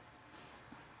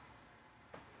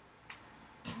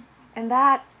 And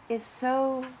that is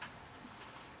so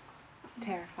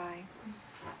terrifying,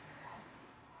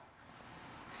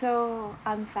 so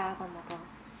unfathomable,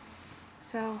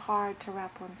 so hard to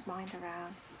wrap one's mind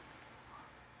around.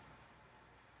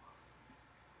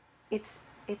 It's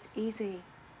easy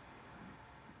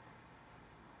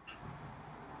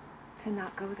to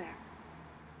not go there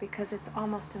because it's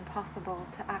almost impossible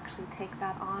to actually take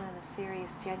that on in a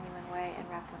serious, genuine way and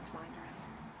wrap one's mind around it.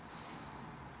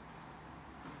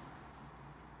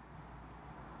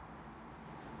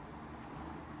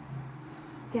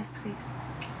 Yes, please.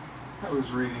 I was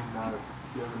reading the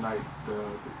other night the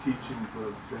teachings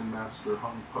of Zen Master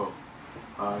Hung Po.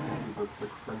 He was a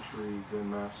 6th century Zen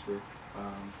master.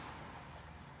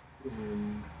 I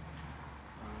think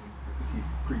he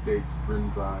predates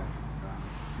Rinzai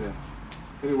Zen.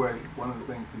 Anyway, one of the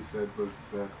things he said was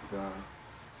that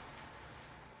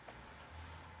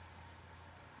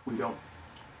we don't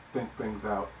think things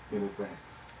out in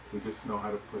advance. We just know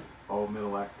how to put all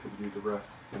mental activity to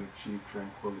rest and achieve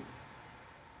tranquility.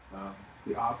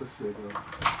 The opposite of,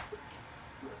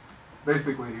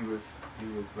 basically he was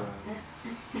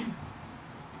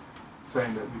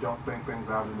saying that we don't think things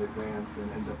out in advance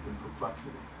and end up in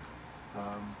perplexity.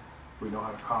 We know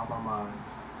how to calm our mind,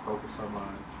 focus our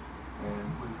mind,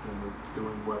 and wisdom is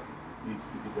doing what needs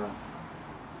to be done.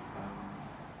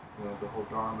 The whole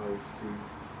Dharma is to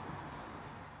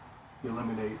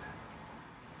eliminate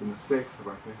the mistakes of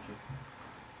our thinking.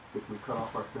 If we cut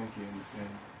off our thinking and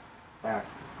act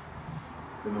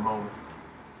in the moment,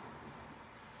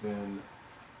 then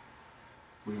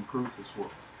we improve this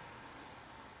world.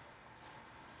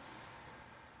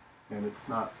 And it's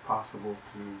not possible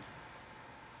to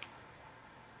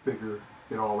figure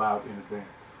it all out in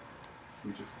advance.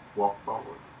 We just walk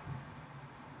forward.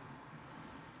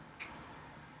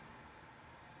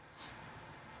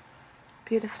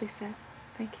 Beautifully said.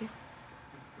 Thank you.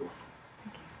 You're welcome.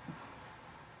 Thank you.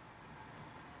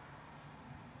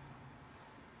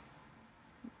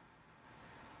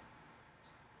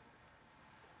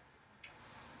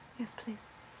 Yes,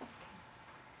 please.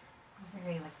 I'm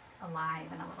very alive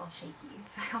and a little shaky,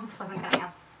 so I almost wasn't going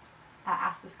to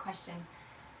ask this question,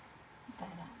 but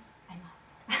I must.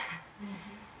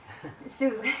 So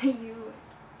you,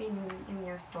 in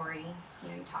your story,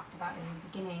 you talked about in the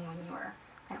beginning when you were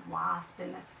kind of lost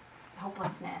in this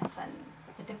hopelessness and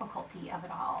the difficulty of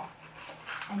it all,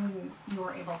 and you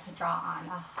were able to draw on,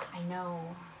 I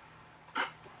know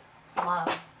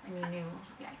love, and you knew,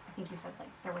 I think you said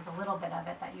there was a little bit of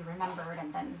it that you remembered,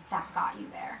 and then that got you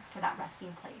there to that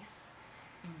resting place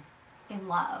in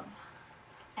love.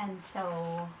 And so,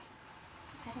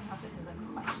 I don't know if this is a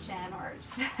question or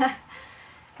just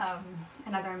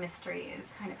another mystery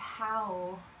is kind of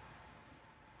how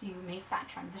do you make that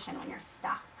transition when you're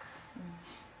stuck?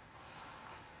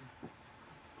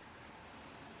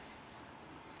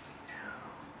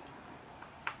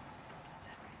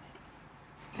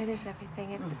 It is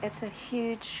everything. It's a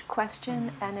huge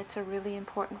question, and it's a really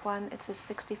important one. It's a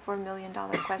 $64 million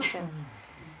question.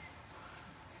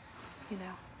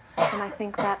 And I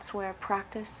think that's where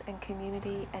practice and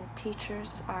community and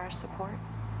teachers are support,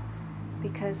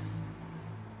 because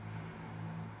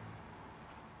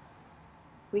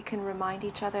we can remind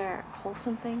each other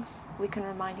wholesome things, we can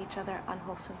remind each other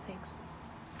unwholesome things.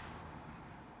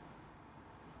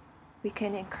 We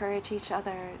can encourage each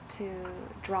other to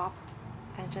drop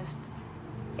and just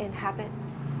inhabit,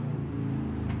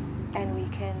 and we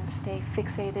can stay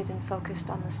fixated and focused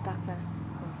on the stuckness.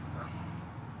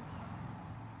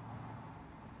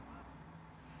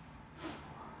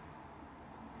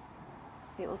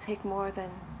 It will take more than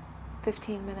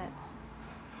 15 minutes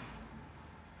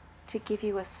to give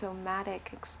you a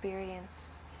somatic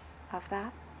experience of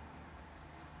that.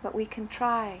 But we can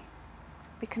try.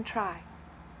 We can try.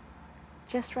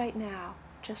 Just right now.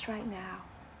 Just right now.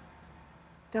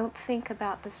 Don't think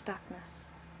about the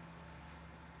stuckness.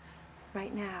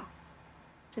 Right now.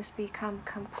 Just become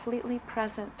completely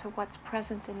present to what's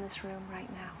present in this room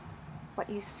right now. What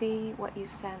you see, what you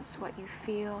sense, what you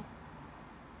feel,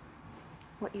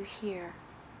 what you hear,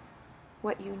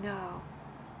 what you know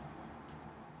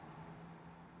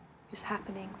is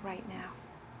happening right now.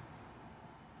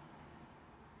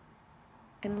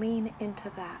 And lean into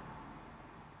that.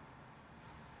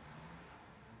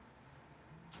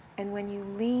 And when you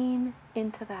lean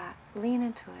into that, lean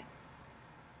into it.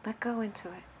 Let go into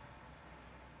it.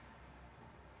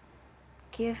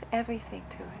 Give everything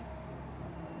to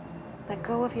it. Let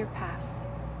go of your past.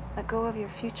 Let go of your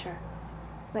future.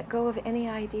 Let go of any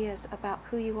ideas about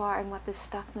who you are and what this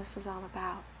stuckness is all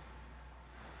about.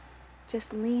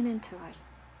 Just lean into it.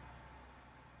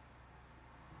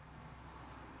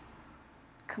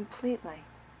 Completely.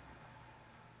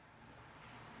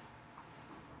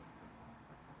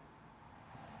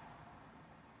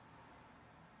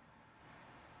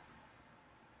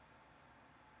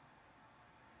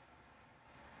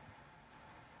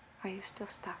 Are you still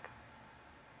stuck?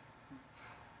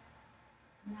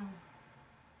 No.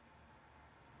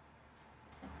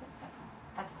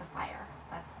 That's the fire.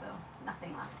 That's the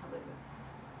nothing left to lose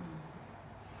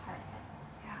part of it.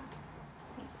 Yeah.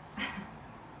 Thanks.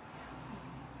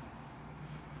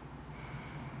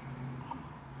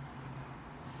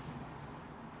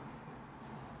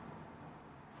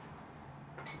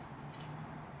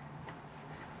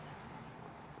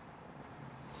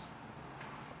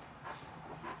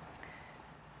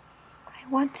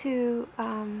 I want to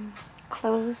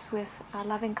close with a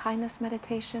loving kindness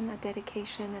meditation, a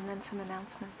dedication, and then some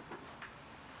announcements.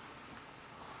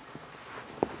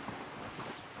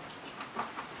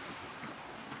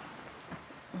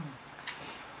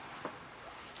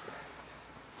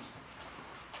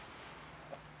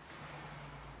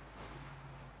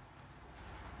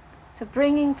 So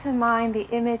bringing to mind the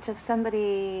image of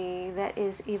somebody that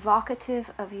is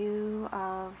evocative of you,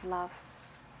 of love.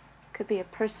 It could be a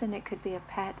person, it could be a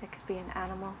pet, it could be an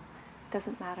animal. It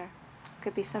doesn't matter. It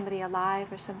could be somebody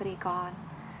alive or somebody gone.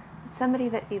 It's somebody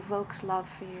that evokes love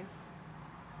for you.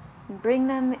 And bring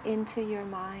them into your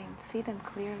mind. See them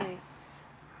clearly.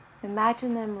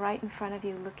 Imagine them right in front of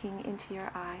you, looking into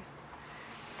your eyes.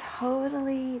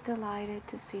 Totally delighted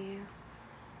to see you.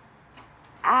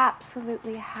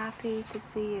 Absolutely happy to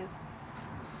see you.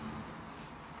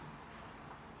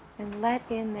 And let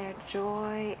in their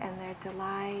joy and their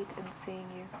delight in seeing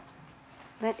you.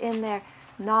 Let in their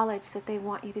knowledge that they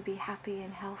want you to be happy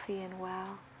and healthy and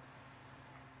well.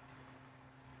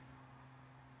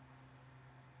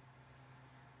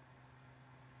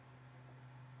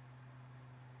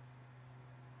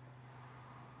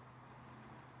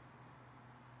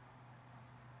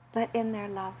 Let in their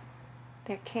love,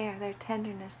 their care, their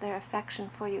tenderness, their affection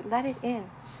for you. Let it in.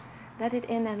 Let it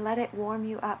in and let it warm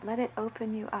you up. Let it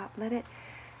open you up. Let it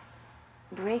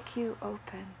break you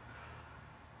open.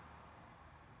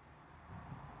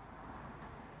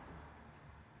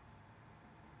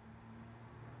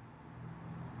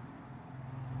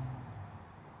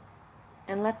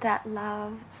 And let that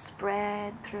love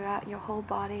spread throughout your whole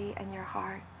body and your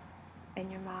heart and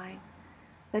your mind.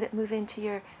 Let it move into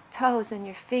your toes and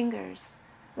your fingers.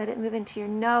 Let it move into your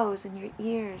nose and your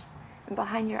ears and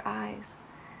behind your eyes.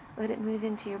 Let it move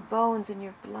into your bones and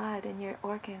your blood and your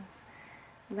organs.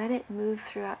 Let it move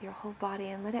throughout your whole body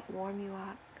and let it warm you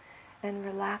up and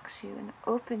relax you and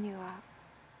open you up.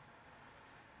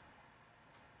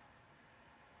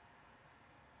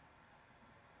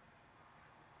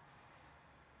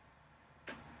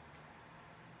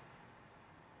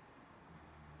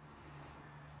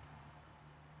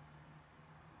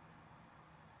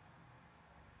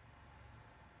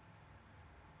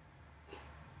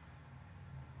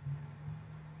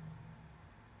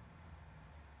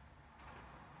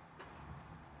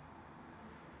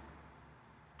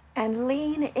 And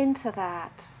lean into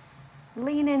that.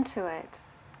 Lean into it.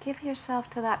 Give yourself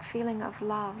to that feeling of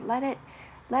love. Let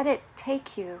it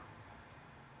take you.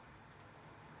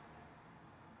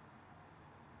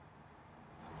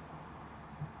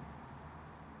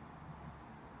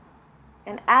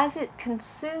 And as it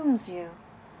consumes you,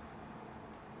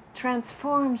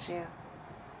 transforms you,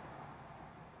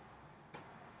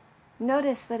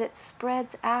 notice that it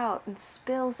spreads out and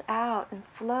spills out and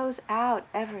flows out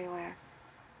everywhere.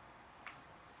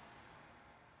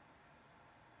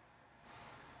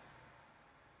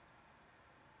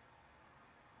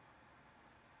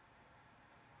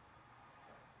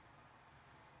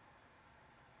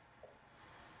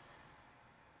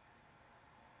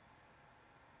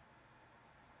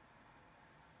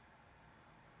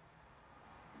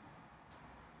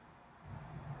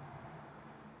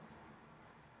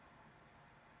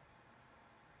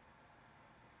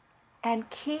 and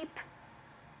keep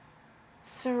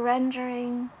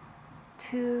surrendering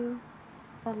to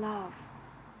the love.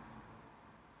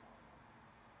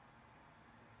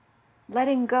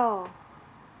 Letting go,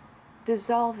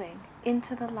 dissolving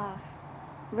into the love,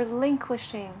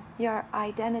 relinquishing your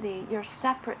identity, your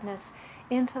separateness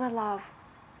into the love.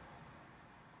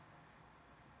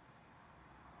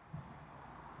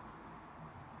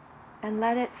 And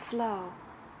let it flow.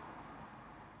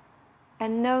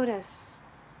 And notice,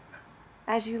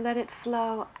 as you let it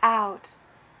flow out,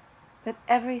 that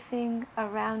everything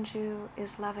around you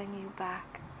is loving you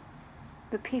back.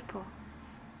 The people,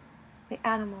 the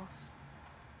animals,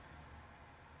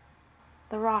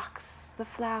 the rocks, the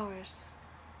flowers,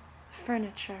 the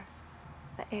furniture,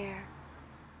 the air.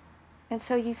 And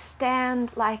so you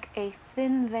stand like a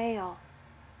thin veil,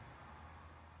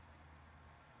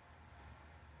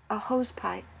 a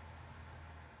hosepipe,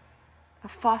 a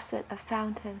faucet, a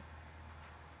fountain,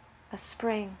 a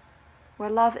spring, where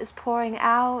love is pouring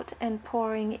out and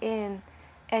pouring in,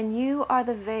 and you are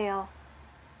the veil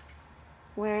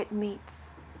where it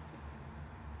meets.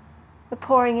 The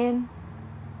pouring in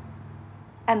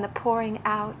and the pouring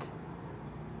out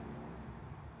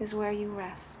is where you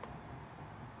rest.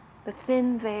 The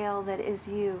thin veil that is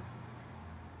you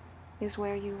is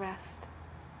where you rest,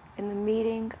 in the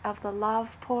meeting of the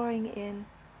love pouring in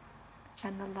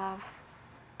and the love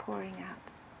pouring out.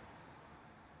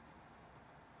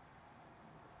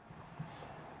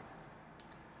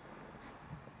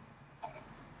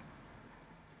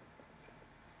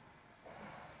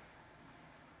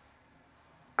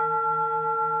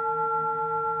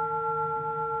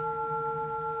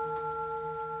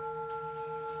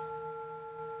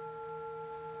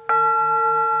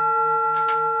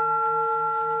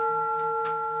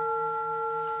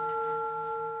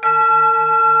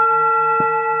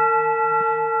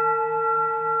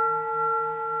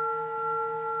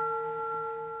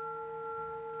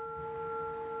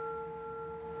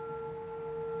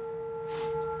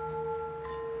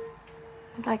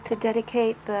 I'd like to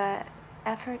dedicate the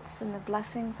efforts and the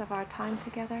blessings of our time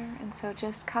together, and so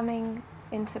just coming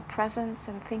into presence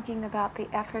and thinking about the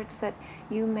efforts that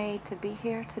you made to be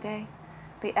here today,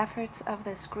 the efforts of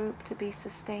this group to be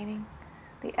sustaining,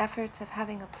 the efforts of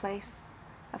having a place,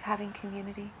 of having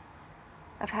community,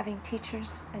 of having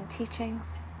teachers and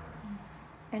teachings,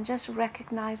 and just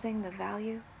recognizing the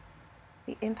value,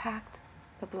 the impact,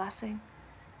 the blessing,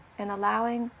 and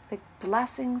allowing the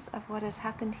blessings of what has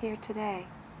happened here today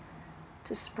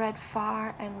to spread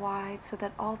far and wide so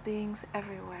that all beings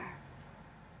everywhere,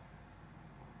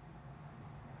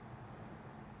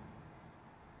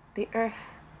 the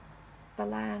earth, the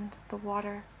land, the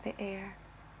water, the air,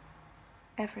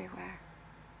 everywhere,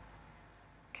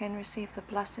 can receive the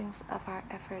blessings of our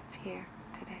efforts here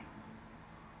today.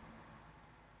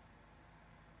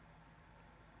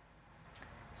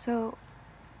 So,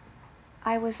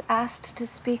 I was asked to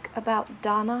speak about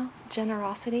dana,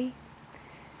 generosity,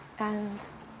 and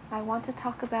I want to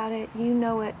talk about it. You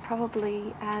know it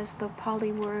probably as the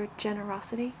Pali word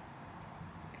generosity.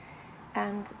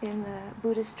 And in the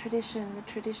Buddhist tradition,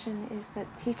 the tradition is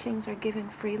that teachings are given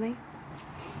freely.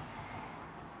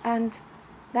 And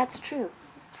that's true.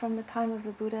 From the time of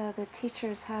the Buddha, the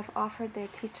teachers have offered their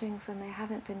teachings and they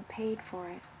haven't been paid for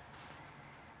it.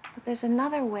 But there's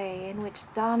another way in which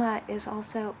dana is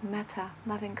also metta,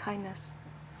 loving kindness.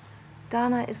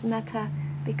 Dana is metta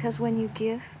because when you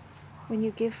give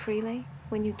freely,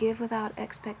 when you give without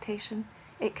expectation,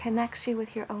 it connects you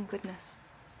with your own goodness.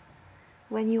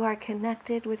 When you are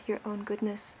connected with your own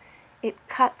goodness, it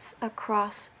cuts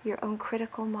across your own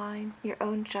critical mind, your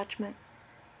own judgment.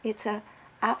 It's an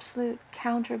absolute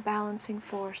counterbalancing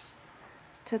force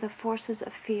to the forces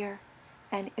of fear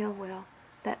and ill will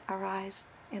that arise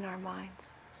in our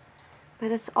minds. But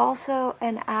it's also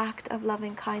an act of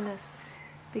loving kindness,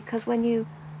 because when you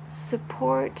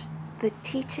support the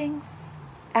teachings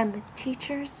and the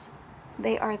teachers,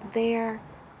 they are there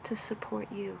to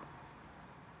support you.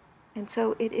 And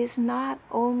so it is not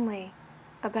only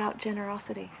about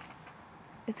generosity.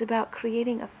 It's about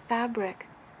creating a fabric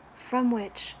from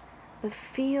which the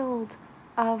field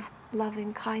of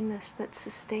loving kindness that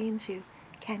sustains you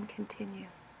can continue.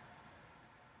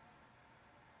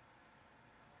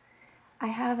 I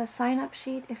have a sign-up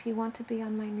sheet if you want to be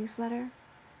on my newsletter.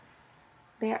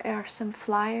 There are some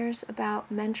flyers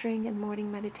about mentoring and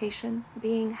morning meditation.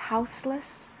 Being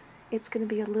houseless, it's going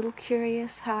to be a little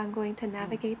curious how I'm going to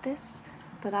navigate this,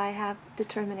 but I have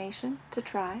determination to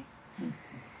try.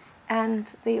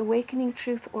 And the Awakening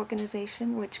Truth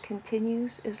organization, which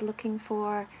continues, is looking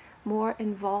for more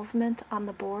involvement on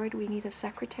the board. We need a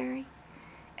secretary.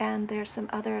 and there's some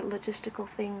other logistical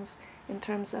things in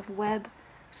terms of web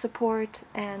support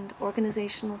and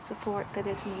organizational support that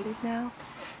is needed now.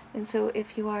 And so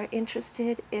if you are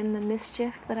interested in the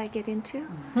mischief that I get into,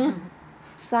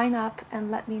 sign up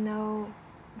and let me know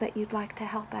that you'd like to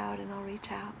help out, and I'll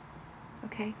reach out.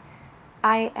 Okay?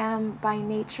 I am by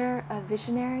nature a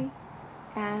visionary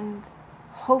and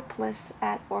hopeless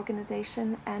at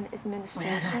organization and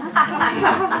administration.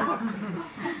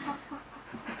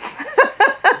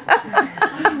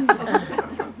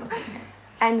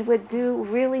 And would do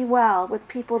really well with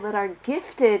people that are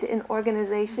gifted in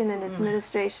organization and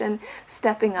administration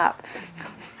stepping up.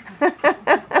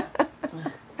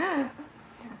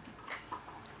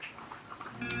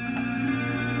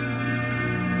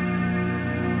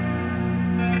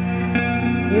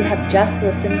 You have just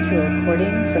listened to a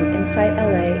recording from Insight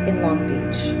LA in Long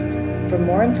Beach. For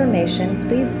more information,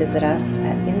 please visit us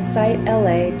at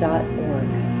insightla.org.